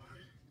now,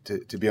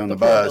 to be on the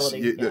bus,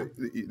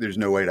 there's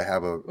no way to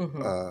have a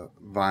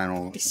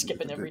vinyl. Be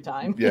skipping every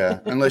time.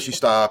 Unless you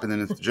stop, and then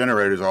if the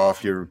generator's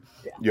off, you're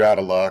out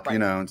of luck.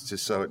 It's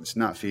just so it's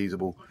not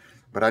feasible.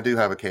 But I do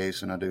have a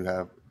case, and I do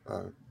have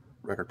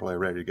record player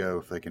ready to go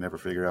if they can ever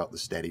figure out the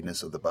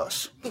steadiness of the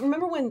bus.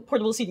 Remember when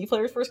portable CD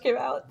players first came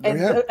out?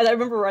 And I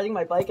remember riding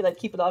my bike and I'd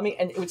keep it on me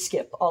and it would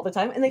skip all the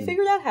time. And they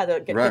figured out how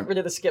to get rid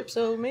of the skip.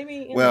 So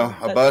maybe...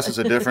 a bus is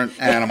a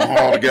different animal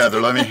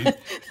altogether. Let me...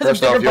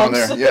 First off, you're on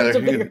there. Yeah,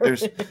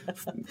 there's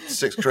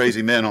 6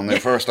 crazy men on there.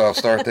 First off,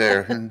 start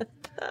there.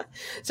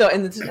 So,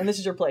 and this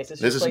is your place.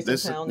 This is your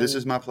place in town. This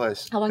is my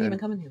place. How long have you been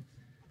coming here?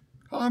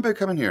 How long have I been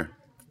coming here?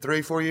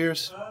 3, 4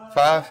 years?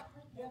 5?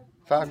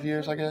 5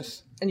 years, I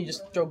guess. And you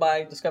just drove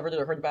by, discovered it,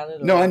 or heard about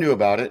it? No, I knew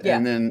about it,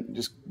 and then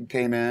just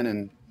came in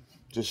and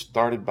just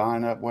started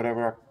buying up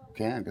whatever I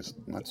can. Because,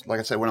 like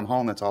I said, when I'm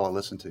home, that's all I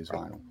listen to is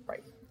vinyl.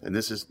 Right. And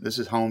this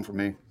is home for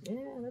me.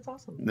 Yeah, that's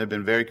awesome. And they've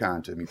been very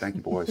kind to me. Thank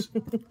you, boys.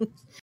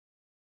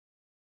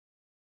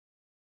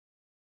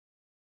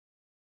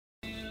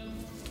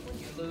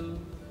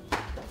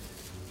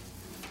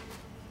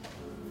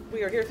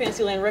 We are here at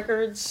Fantasyland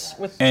Records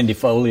with Andy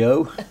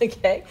Folio.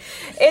 Okay.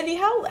 Andy,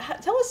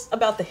 tell us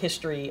about the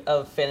history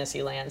of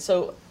Fantasyland.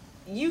 So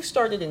you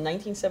started in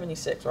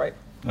 1976, right?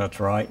 That's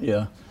right,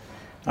 yeah.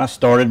 I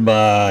started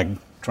by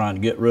trying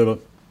to get rid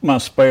of my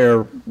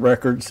spare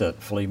records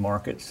at flea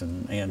markets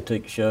and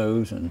antique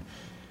shows, and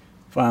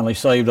finally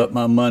saved up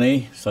my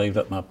money, saved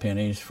up my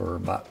pennies for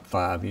about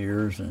 5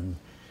 years, and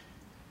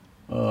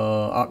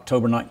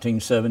October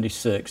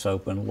 1976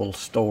 opened a little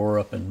store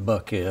up in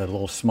Buckhead, a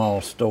little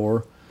small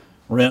store.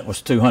 Rent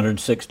was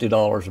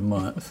 $260 a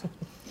month,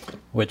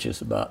 which is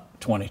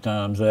about 20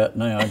 times that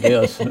now, I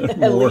guess.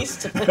 At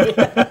least.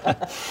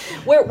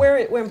 Where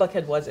in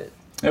Buckhead was it?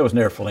 It was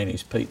near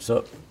Fellini's Pizza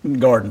up in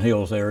Garden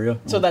Hills area.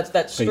 So that's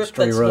that strip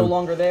that's no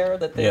longer there,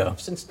 that they've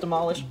since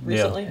demolished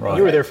recently? Yeah, right.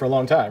 You were there for a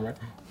long time, right?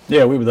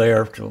 Yeah, we were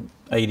there till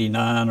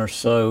 89 or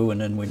so,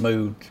 and then we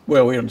moved.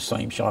 Well, we were in the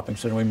same shopping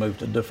center. We moved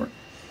to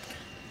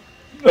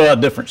a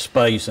different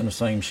space in the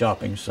same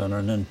shopping center,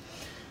 and then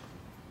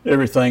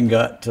everything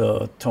got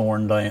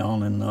torn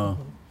down in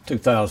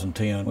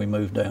 2010. We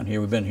moved down here.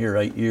 We've been here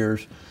 8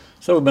 years,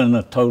 so we've been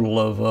a total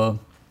of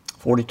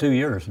 42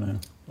 years now.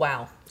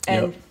 Wow.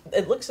 And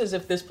it looks as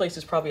if this place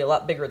is probably a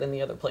lot bigger than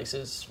the other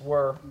places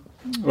were.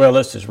 Well,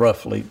 this is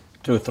roughly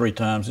 2 or 3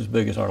 times as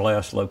big as our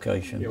last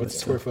location. Yeah, what's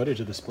the square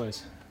footage of this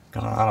place?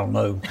 God, I don't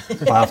know,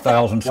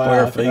 5,000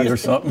 square feet or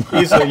something.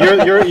 Easily,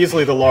 you're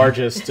easily the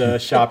largest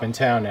shop in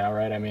town now,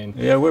 right? I mean,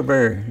 yeah,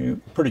 we're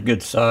pretty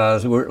good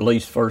size. We're at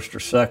least first or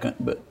second,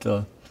 but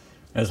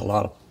there's a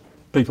lot of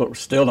people that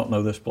still don't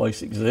know this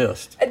place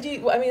exists. That's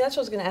what I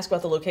was going to ask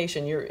about the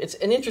location. It's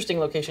an interesting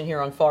location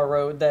here on Far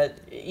Road that,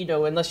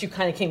 unless you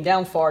kind of came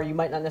down far, you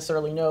might not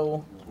necessarily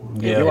know.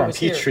 Yeah, you were on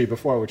Peachtree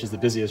before, which is the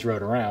busiest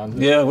road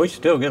around. Yeah, we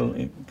still get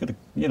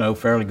a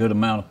fairly good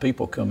amount of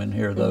people come in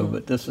here, though,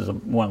 but this is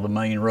one of the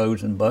main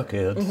roads in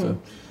Buckhead,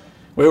 so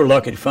we were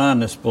lucky to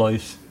find this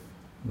place.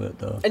 But,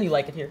 and you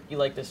like it here? You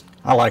like this?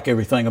 I like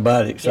everything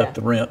about it except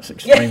the rent's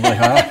extremely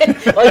high.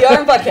 Well, you are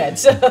in Buckhead,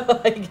 so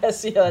I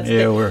guess that's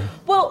we're.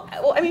 Well,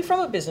 I mean,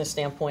 from a business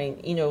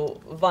standpoint,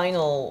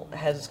 vinyl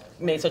has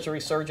made such a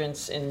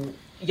resurgence in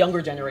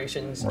younger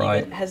generations. Right.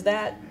 Even. Has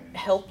that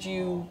helped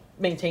you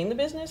maintain the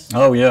business?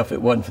 Oh yeah, if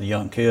it wasn't for the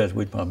young kids,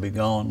 we'd probably be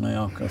gone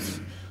now, because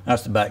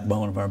that's the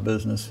backbone of our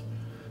business.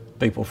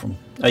 People from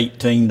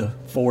 18 to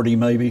 40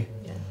 maybe.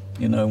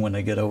 When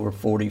they get over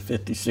 40,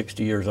 50,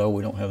 60 years old,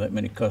 we don't have that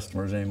many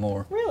customers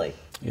anymore. Really?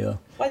 Yeah.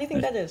 Why do you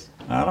think that is?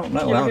 I don't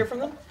know. You ever hear from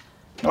them?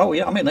 Oh,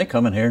 yeah. I mean, they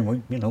come in here, and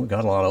we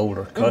got a lot of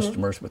older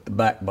customers, but the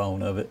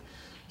backbone of it,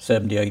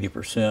 70,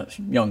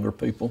 80% younger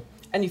people.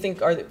 And you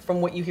think, from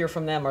what you hear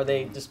from them, are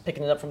they just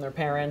picking it up from their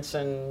parents?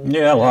 And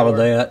yeah, a lot of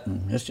that.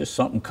 And it's just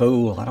something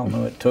cool. I don't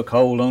know. It took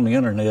hold on the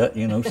internet,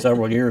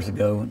 several years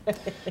ago. And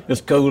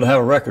it's cool to have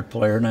a record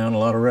player now and a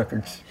lot of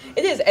records.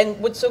 It is. And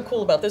what's so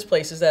cool about this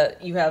place is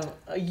that you have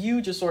a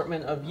huge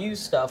assortment of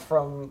used stuff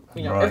from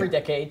every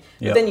decade.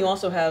 But then you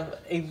also have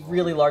a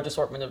really large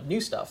assortment of new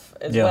stuff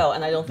as well.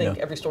 And I don't think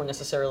every store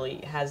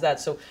necessarily has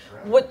that. So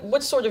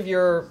what's sort of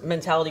your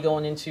mentality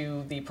going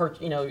into the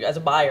as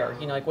a buyer?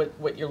 Like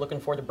what you're looking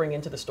for to bring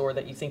into the store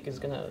that you think is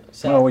going to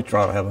sell? Well, we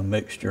try to have a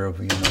mixture of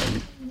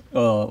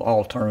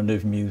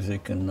alternative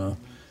music and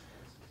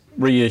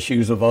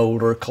reissues of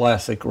older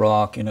classic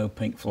rock,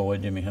 Pink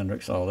Floyd, Jimi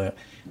Hendrix, all that.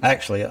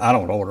 Actually, I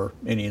don't order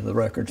any of the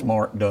records.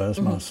 Mark does,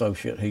 my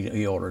associate.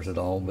 He orders it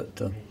all.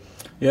 But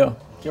yeah.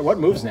 What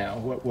moves now?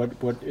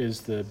 What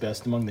is the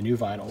best among the new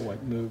vinyl?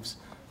 What moves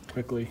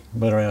quickly?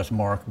 Better ask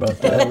Mark about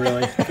that. Oh,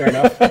 really? Fair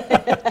enough.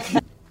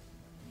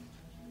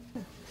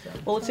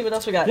 Well, let's see what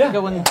else we got. Yeah.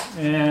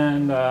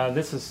 And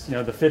this is,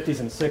 the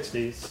 50s and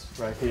 60s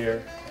right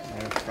here.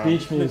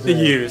 Beach music. The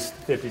used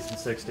 50s and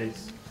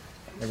 60s.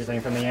 Everything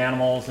from the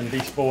Animals and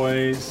Beach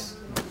Boys,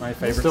 my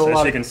favorites,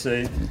 as you can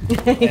see.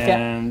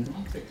 And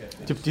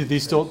do you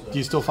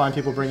still find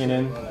people bringing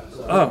in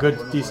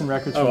good, decent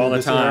records? All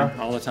the time.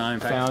 All the time. In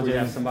fact, we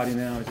have somebody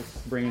now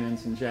just bringing in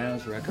some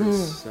jazz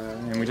records.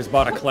 And we just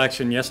bought a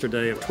collection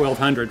yesterday of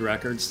 1,200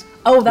 records.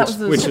 Oh, that was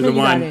the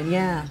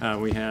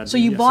one we had. So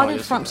you bought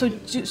it from. So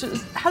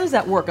how does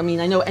that work? I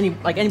mean, I know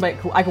anybody.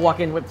 I could walk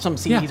in with some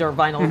CDs or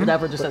vinyl or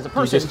whatever, just as a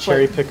person. You just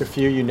cherry pick a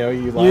few you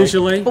like.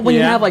 Usually. But when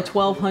you have like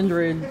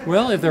 1,200.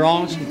 Well, if they're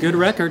all good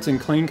records in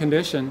clean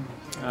condition.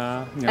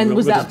 And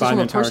was that just from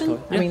a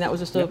person? I mean, that was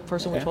just a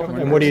person with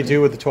 1,200. And what do you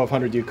do with the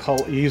 1,200? Do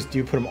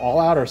you put them all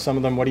out, or some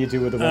of them? What do you do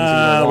with the ones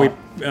that you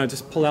want? We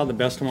just pull out the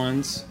best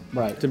ones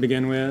to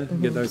begin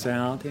with, get those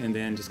out, and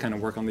then just kind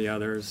of work on the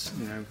others,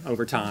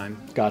 over time.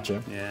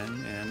 Gotcha.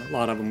 And a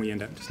lot of them we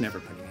end up just never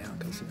putting out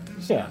because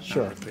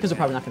sure, because they're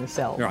probably not going to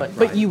sell. Right,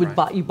 but you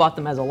bought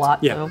them as a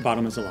lot. Yeah, bought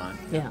them as a lot.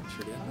 Yeah.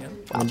 Sure did. Yeah.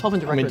 Wow,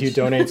 1,200 records. I mean, do you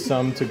donate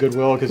some to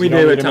Goodwill because we you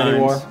don't do need them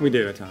anymore? We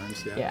do at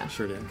times. Yeah.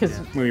 Sure do. Because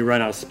when we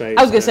run out of space.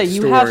 I was going to say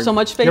you have so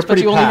much space, but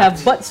you only have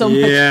so much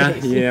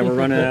space. Yeah, we're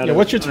running out.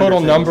 What's your total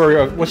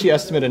number? What's your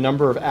estimated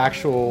number of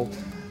actual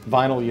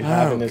vinyl you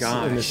have in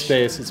this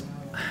space?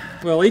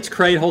 Well, each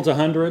crate holds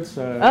 100,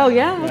 so... Oh,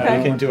 yeah? Okay.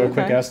 You can do a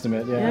quick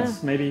estimate, yeah.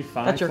 Maybe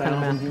 5,000. That's your kind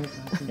of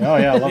math. Oh,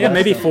 yeah, I love that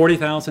maybe stuff.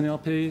 40,000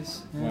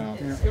 LPs. Wow.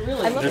 Yeah. It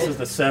really This is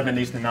the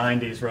 70s, the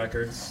 90s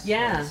records.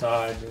 Yeah.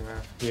 Inside,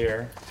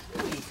 here.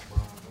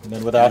 And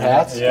then without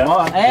hats? Yeah. Come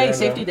on. Hey,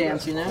 safety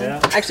dance, you know? Yeah.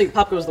 Actually,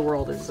 Pop Goes the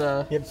World is...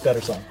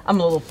 Better song.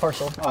 I'm a little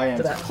partial I am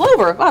to that.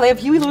 Clover. Wow, they have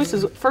Huey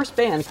Lewis's first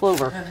band,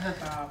 Clover.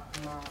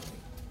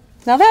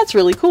 Now that's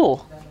really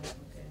cool.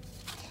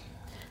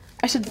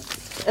 I should...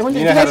 I wonder,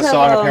 Nina do you had guys a have,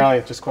 song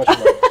apparently just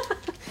questionable.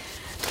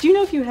 Do you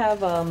know if you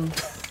have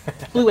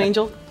Blue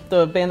Angel,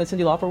 the band that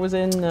Cyndi Lauper was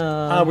in?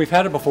 We've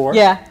had it before.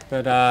 Yeah.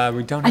 But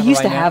we don't I have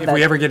used it right to now. have If that.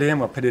 we ever get it in,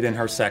 we'll put it in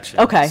her section.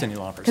 Okay. Cyndi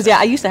Lauper Because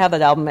I used to have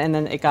that album, and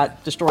then it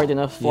got destroyed in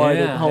a flood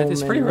at home.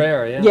 It's pretty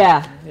rare,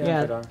 yeah.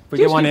 Yeah. But, if we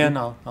get one in,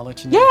 I'll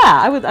let you know. Yeah,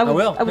 I would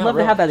will. love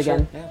to have that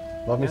again.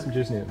 Yeah. Love me some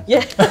Juice Newton.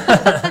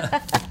 Yeah.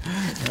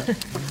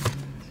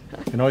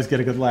 You can always get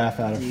a good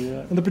laugh out of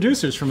it. And the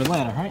producers from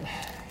Atlanta, right?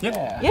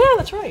 Yeah. Yeah,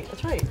 that's right.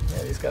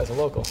 Yeah, these guys are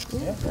local.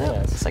 Yeah.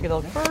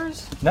 Psychedelic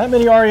Furs. Not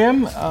many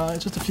REM,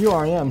 just a few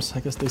REMs.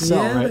 I guess they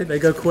sell, right? They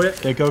go quick.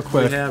 They go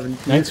quick. We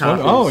have Nice one.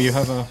 Oh, you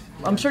have a...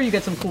 I'm sure you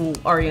get some cool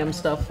REM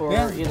stuff for,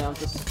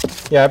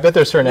 just... Yeah, I bet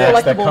there's certain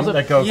acts that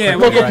go yeah,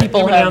 quickly. Local right? people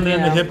every now and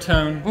then the hip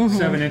tone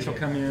 7-inch will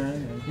come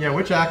in. Yeah,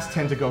 which acts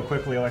tend to go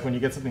quickly? Like when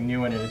you get something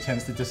new in it, it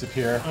tends to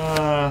disappear.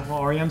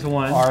 Well, REM's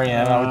one.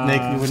 REM,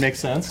 it would make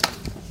sense.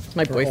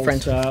 My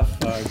boyfriend. Old stuff,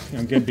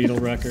 good Beatle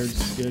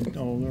records, good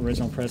old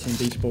original Presley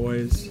Beach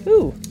Boys.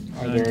 Ooh.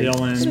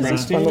 Dylan.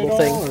 Springsteen little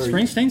thing.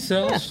 Springsteen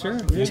sells, sure.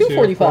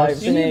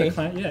 245s in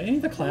any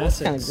of the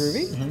classics. Kind of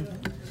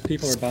groovy.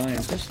 People are buying,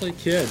 especially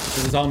kids.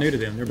 This is all new to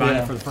them. They're buying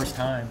it for the first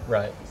time.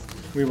 Right.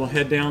 We will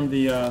head down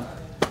the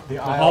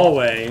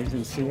hallway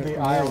and see what the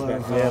aisle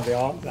of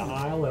the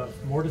aisle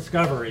of more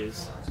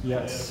discoveries.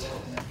 Yes.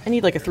 I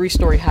need like a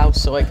 3-story house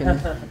so I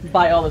can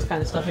buy all this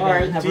kind of stuff again. All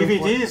right, and have room for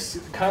it.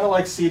 DVDs, kind of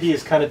like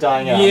CDs, kind of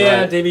dying out.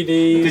 Yeah, right?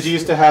 DVDs. Did you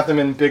used to have them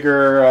in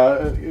bigger?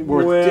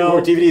 Were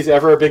DVDs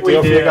ever a big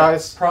deal for you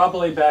guys?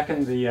 Probably back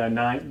in the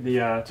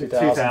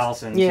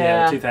 2000s.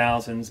 Yeah.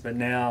 2000s. But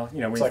now,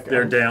 like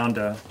they're down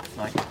to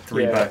like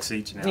 $3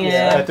 each now.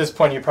 Yeah. At this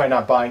point, you're probably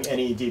not buying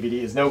any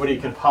DVDs. Nobody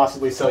can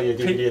possibly sell you a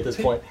DVD at this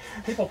point.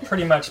 People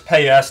pretty much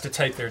pay us to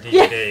take their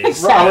DVDs.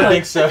 Exactly. I would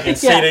think so. And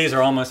CDs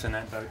are almost in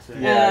that boat too.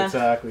 Yeah,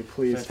 exactly.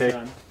 Please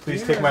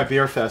take my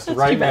beer fest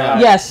right now.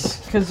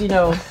 Yes, because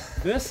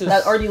this is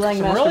that Artie Lang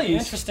some masterpiece. really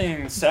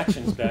interesting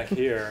sections back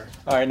here.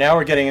 All right, now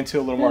we're getting into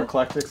a little more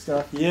eclectic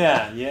stuff.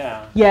 Yeah.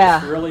 Yeah.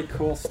 It's really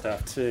cool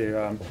stuff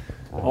too.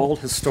 Old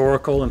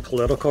historical and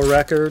political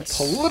records.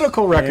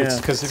 Political records,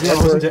 because if you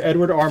ever listen to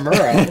Edward R.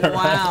 Murrow,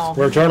 Wow.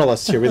 we're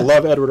journalists here. We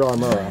love Edward R.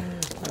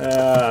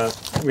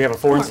 Murrow. We have a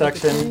foreign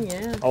section.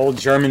 Yeah. Old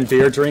German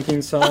beer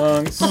drinking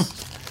songs.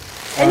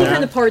 Any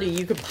kind of party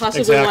you could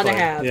possibly want to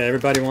have. Yeah,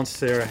 everybody wants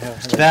to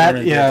have That,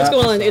 German yeah. What's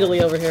going on in Italy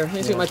over here? Let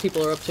me see what my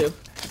people are up to.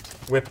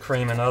 whipped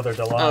cream and other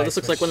delights. Oh, this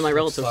looks like one of my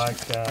relatives. Like,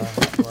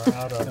 we're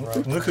out of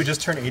right Look who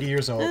just turned 80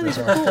 years old. There's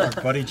our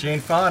buddy Jane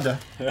Fonda.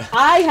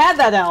 I had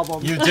that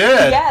album. You did?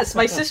 Yes,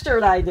 my sister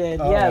and I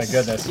did. Oh, yes. my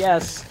goodness.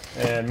 Yes.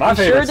 And my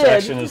favorite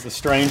section is the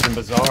strange and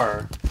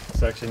bizarre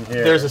section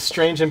here. There's a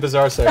strange and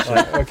bizarre section.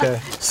 Okay.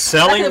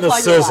 Selling the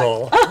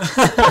sizzle.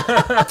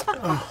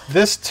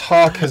 This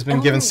talk has been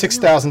given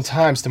 6,000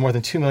 times to more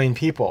than 2 million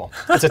people.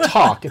 It's a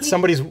talk. It's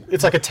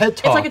it's like a TED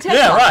talk. It's like a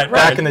TED talk. Right.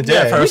 Back in the day.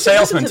 Yeah, for a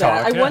salesman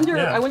talk. I wonder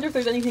if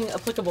there's anything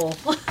applicable.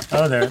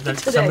 Oh,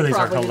 some of these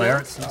are probably,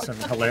 hilarious. Some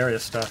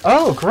hilarious stuff.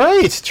 Oh,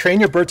 great. Train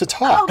your bird to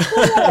talk.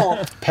 Oh,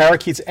 cool.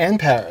 Parakeets and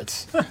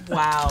parrots.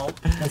 Wow.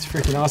 That's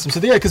freaking awesome. So,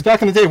 yeah, because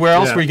back in the day, where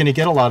else were you going to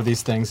get a lot of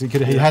these things? You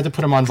had to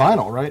put them on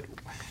vinyl, right?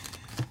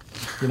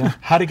 You know,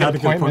 how to get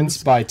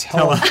appointments by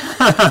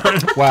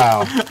telephone.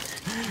 Wow.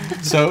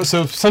 So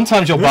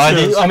sometimes you'll buy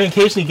these. I mean,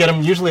 occasionally you get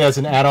them usually as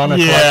an add-on.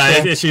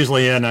 It's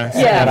usually in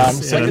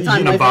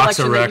a box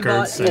of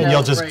records. And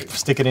you'll just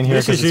stick it in here.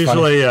 This is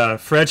usually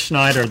Fred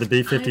Schneider, the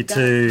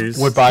B-52's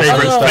would buy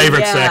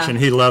favorite section.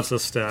 He loves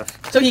this stuff.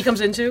 So he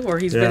comes into, or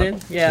he's been in?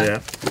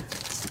 Yeah.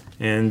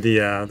 And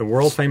the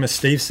world-famous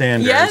Steve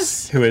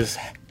Sanders, who is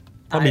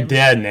probably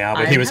dead now,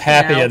 but he was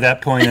happy at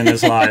that point in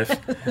his life.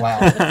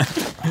 Wow.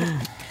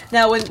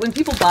 Now, when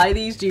people buy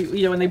these, do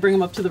you when they bring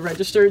them up to the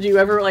register, do you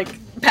ever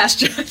pass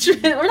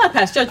judgment, or not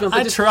pass judgment,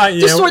 but just sort of,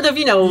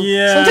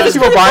 sometimes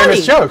people buy them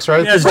as jokes,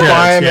 right? Yeah, people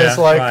buy them as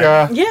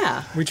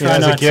we try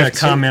not to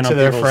comment on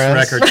people's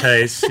record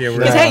tastes.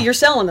 Because hey, you're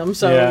selling them,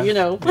 so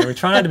we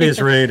try not to be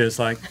as rude as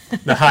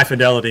the High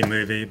Fidelity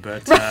movie,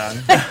 but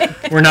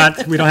we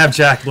don't have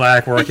Jack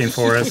Black working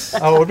for us.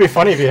 Oh, it would be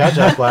funny if you had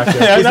Jack Black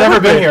here. He's never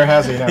been here,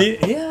 has he? No.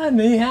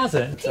 He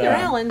hasn't. Peter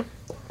Allen.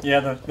 Yeah,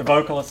 the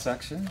vocalist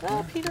section.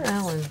 Peter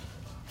Allen.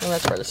 Oh,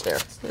 that's Fred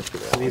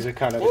Astaire. These are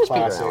kind of the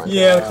classic.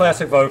 Yeah, the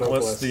classic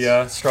vocalists. The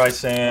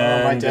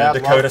Streisand, my dad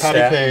Dakota loved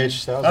Patty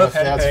Page. That was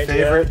my dad's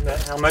favorite. Yeah.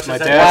 How much my is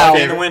that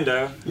in the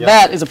window? Yep.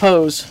 That is a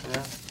pose.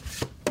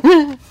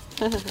 Yeah.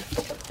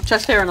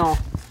 Chest hair and all.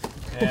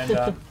 And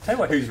tell you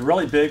what, who's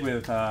really big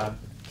with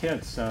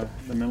kids, the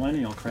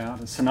millennial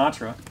crowd, is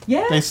Sinatra.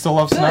 Yeah. They still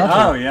love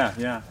Sinatra. Oh,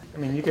 yeah. I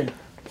mean, you can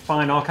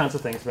find all kinds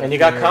of things. And you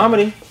got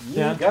comedy.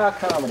 Yeah. You got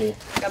comedy.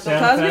 Got Sound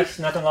Bill Cosby? effects,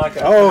 nothing like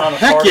a Oh, on a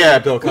heck party. yeah,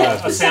 Bill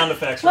Cosby. A sound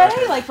effects. Well,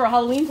 record. hey, like for a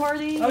Halloween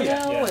party, Oh, you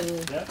yeah, know, yeah,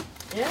 and yeah.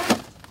 yeah.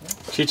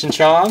 Cheech and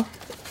Chong.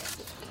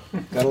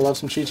 Gotta love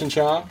some Cheech and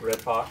Chong.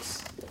 Red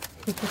Fox.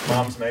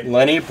 Mom's Mabley.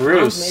 Lenny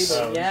Bruce. Mom's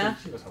Mabley, yeah.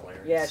 She was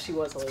hilarious. Yeah, she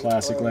was hilarious.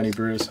 Classic Lenny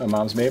Bruce. Oh,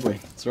 Mom's Mabley.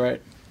 That's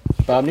right.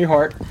 Bob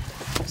Newhart.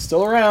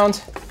 Still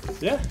around.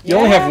 Yeah. You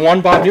only have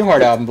one Bob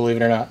Newhart album, believe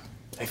it or not.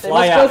 They They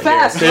fly must out go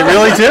fast. They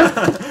really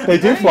do? They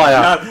do fly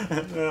out.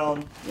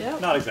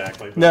 Not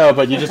exactly. But No,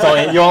 but you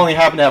only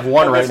happen to have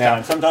one not right this now.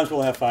 time. Sometimes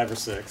we'll have 5 or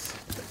 6.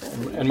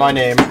 And my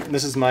name,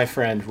 this is my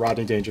friend,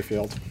 Rodney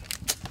Dangerfield.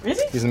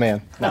 Is he? He's the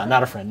man. No,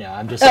 not a friend. No,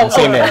 I'm just saying the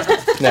same name.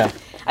 No.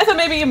 I thought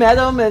maybe you met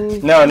him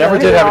and. No, never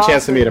hit did it have a off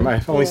chance to meet him. and-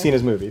 I've only seen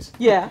his movies.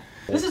 Yeah.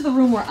 This is the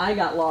room where I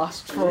got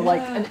lost for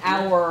like an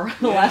hour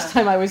the last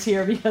time I was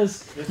here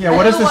because. Yeah,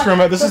 what is this room?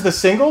 This is the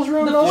singles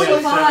room? The also?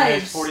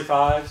 45s.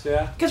 45s,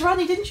 yeah. Because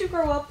Rodney, didn't you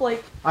grow up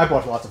like I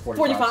bought lots of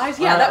 45s. 45s?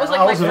 Yeah, that was like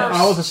I my was first.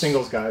 I was a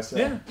singles guy. So.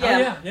 Yeah.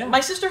 Yeah. Oh, yeah. My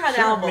sister had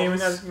Sure.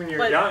 albums. I mean, when you're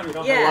but- young, you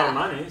don't yeah. have a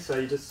lot of money, so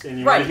you just and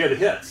you Right. want to hear the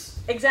hits.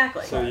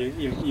 Exactly. So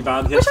you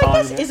buy the hits Which I on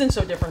guess here. isn't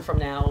so different from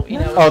now. You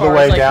know, Oh, as the far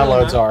way as, like,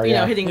 downloads are, You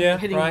know, yeah.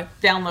 hitting right.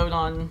 download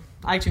on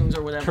iTunes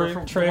or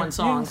whatever for one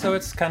song. Yeah, so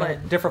it's kind of But-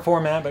 a different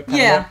format, but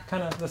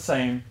kind of the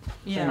same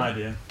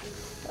idea.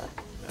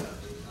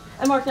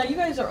 And Mark, now you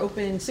guys are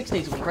open 6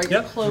 days a week, right?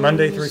 Yep. You're closed-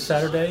 Monday through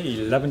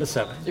Saturday, 11 to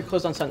 7. You're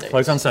closed on Sundays.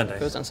 Closed on Sundays.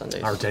 Closed on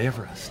Sundays. Our day of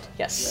rest.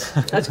 Yes.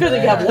 That's good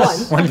that you have one.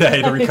 One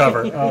day to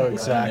recover. Oh,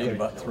 exactly.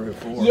 About 3 or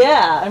 4.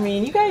 Yeah, I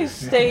mean, you guys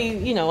stay,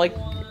 like,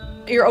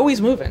 you're always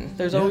moving.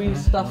 There's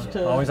always stuff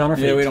to... Always on our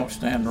feet. Yeah, we don't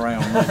stand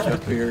around much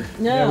up here.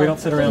 No, Yeah, we don't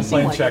sit around doesn't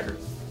playing seem like it.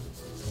 checkers.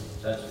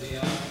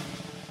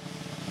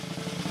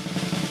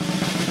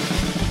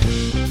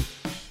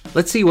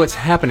 Let's see what's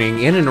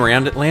happening in and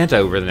around Atlanta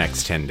over the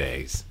next 10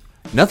 days.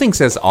 Nothing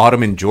says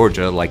autumn in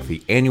Georgia like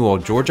the annual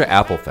Georgia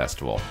Apple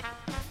Festival.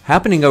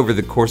 Happening over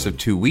the course of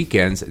 2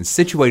 weekends and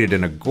situated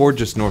in a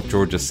gorgeous North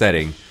Georgia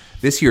setting,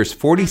 this year's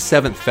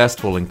 47th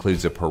festival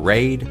includes a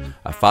parade,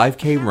 a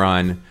 5K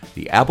run,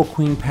 the Apple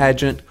Queen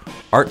pageant,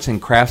 arts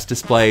and crafts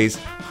displays,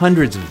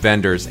 hundreds of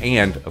vendors,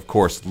 and, of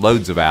course,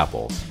 loads of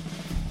apples.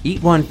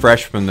 Eat one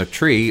fresh from the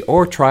tree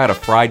or try out a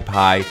fried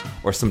pie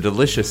or some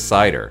delicious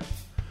cider.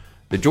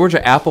 The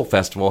Georgia Apple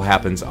Festival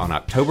happens on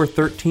October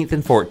 13th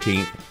and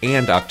 14th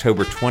and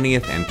October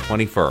 20th and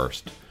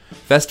 21st.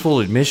 Festival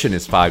admission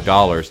is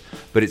 $5,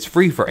 but it's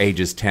free for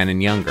ages 10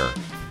 and younger.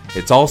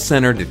 It's all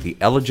centered at the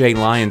Ella J.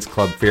 Lions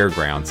Club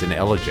Fairgrounds in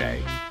Ella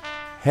J.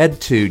 Head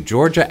to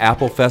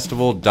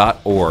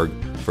georgiaapplepestival.org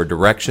for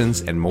directions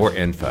and more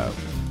info.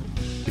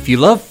 If you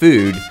love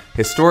food,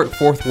 historic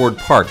Fourth Ward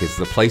Park is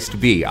the place to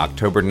be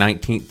October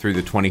 19th through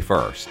the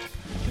 21st.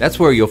 That's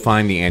where you'll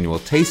find the annual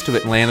Taste of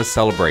Atlanta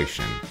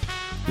celebration.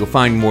 You'll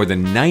find more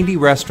than 90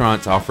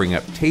 restaurants offering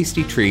up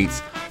tasty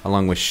treats,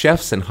 along with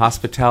chefs and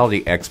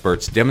hospitality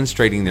experts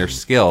demonstrating their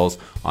skills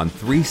on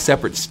 3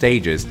 separate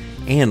stages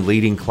and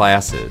leading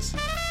classes.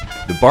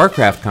 The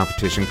Barcraft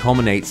competition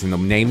culminates in the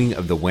naming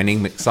of the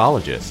winning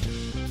mixologist.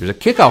 There's a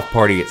kickoff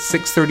party at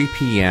 6:30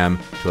 p.m.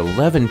 to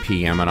 11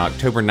 p.m. on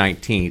October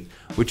 19th,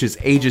 which is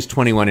ages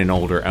 21 and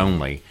older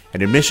only,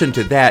 and admission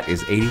to that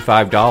is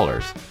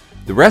 $85.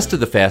 The rest of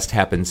the fest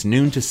happens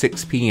noon to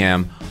 6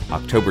 p.m.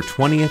 October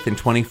 20th and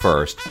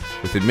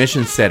 21st, with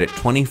admissions set at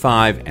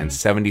 $25 and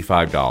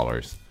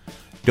 $75.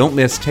 Don't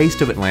miss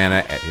Taste of Atlanta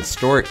at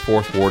historic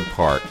Fourth Ward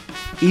Park,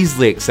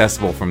 easily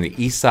accessible from the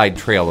East Side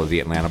Trail of the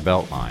Atlanta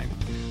Beltline.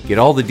 Get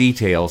all the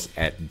details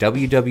at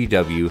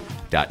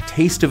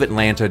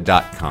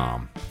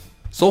www.tasteofatlanta.com.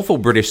 Soulful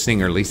British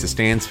singer Lisa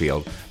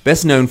Stansfield,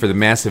 best known for the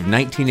massive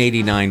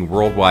 1989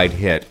 worldwide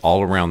hit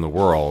All Around the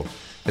World,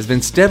 has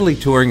been steadily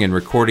touring and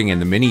recording in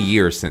the many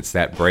years since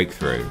that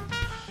breakthrough.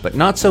 But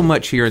not so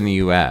much here in the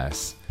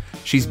U.S.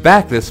 She's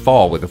back this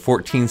fall with a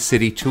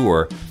 14-city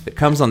tour that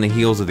comes on the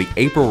heels of the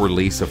April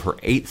release of her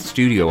 8th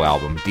studio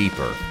album,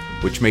 Deeper,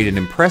 which made an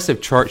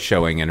impressive chart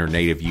showing in her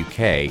native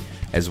UK,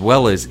 as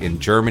well as in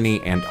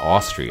Germany and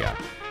Austria.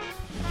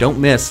 Don't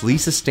miss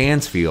Lisa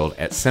Stansfield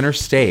at Center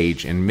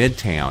Stage in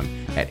Midtown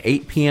at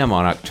 8 p.m.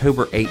 on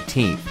October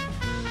 18th.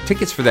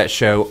 Tickets for that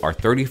show are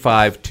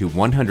 $35 to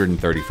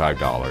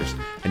 $135,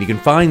 and you can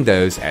find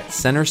those at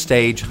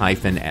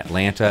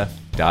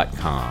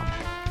centerstage-atlanta.com.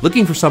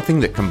 Looking for something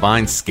that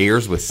combines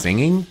scares with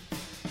singing?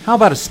 How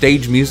about a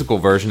stage musical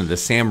version of the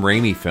Sam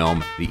Raimi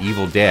film The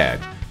Evil Dead,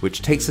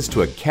 which takes us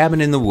to a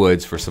cabin in the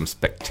woods for some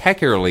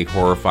spectacularly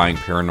horrifying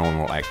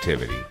paranormal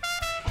activity?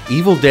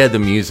 Evil Dead the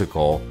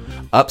Musical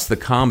ups the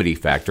comedy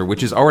factor,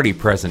 which is already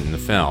present in the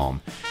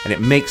film, and it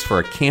makes for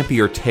a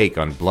campier take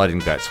on blood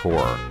and guts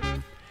horror.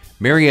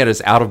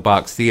 Marietta's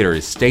Out-of-Box Theater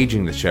is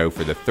staging the show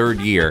for the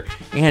 3rd year,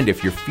 and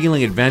if you're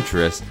feeling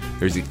adventurous,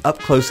 there's the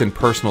up-close and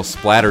personal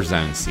Splatter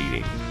Zone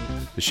seating.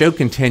 The show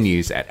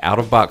continues at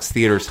Out-of-Box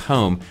Theater's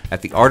home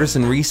at the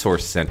Artisan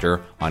Resource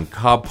Center on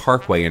Cobb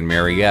Parkway in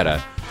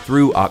Marietta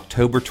through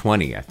October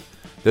 20th.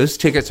 Those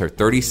tickets are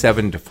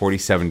 $37 to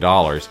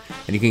 $47,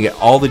 and you can get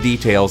all the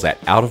details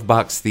at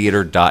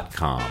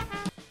outofboxtheater.com.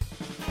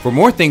 For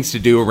more things to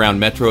do around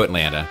Metro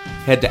Atlanta,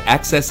 head to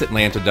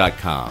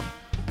accessatlanta.com.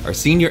 Our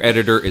senior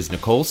editor is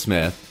Nicole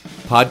Smith,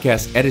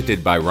 podcast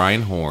edited by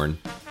Ryan Horn,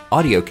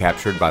 audio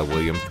captured by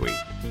William Thweet.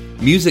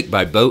 Music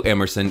by Bo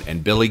Emerson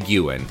and Billy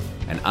Guin,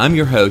 and I'm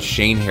your host,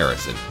 Shane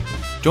Harrison.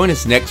 Join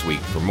us next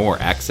week for more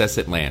Access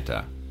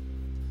Atlanta.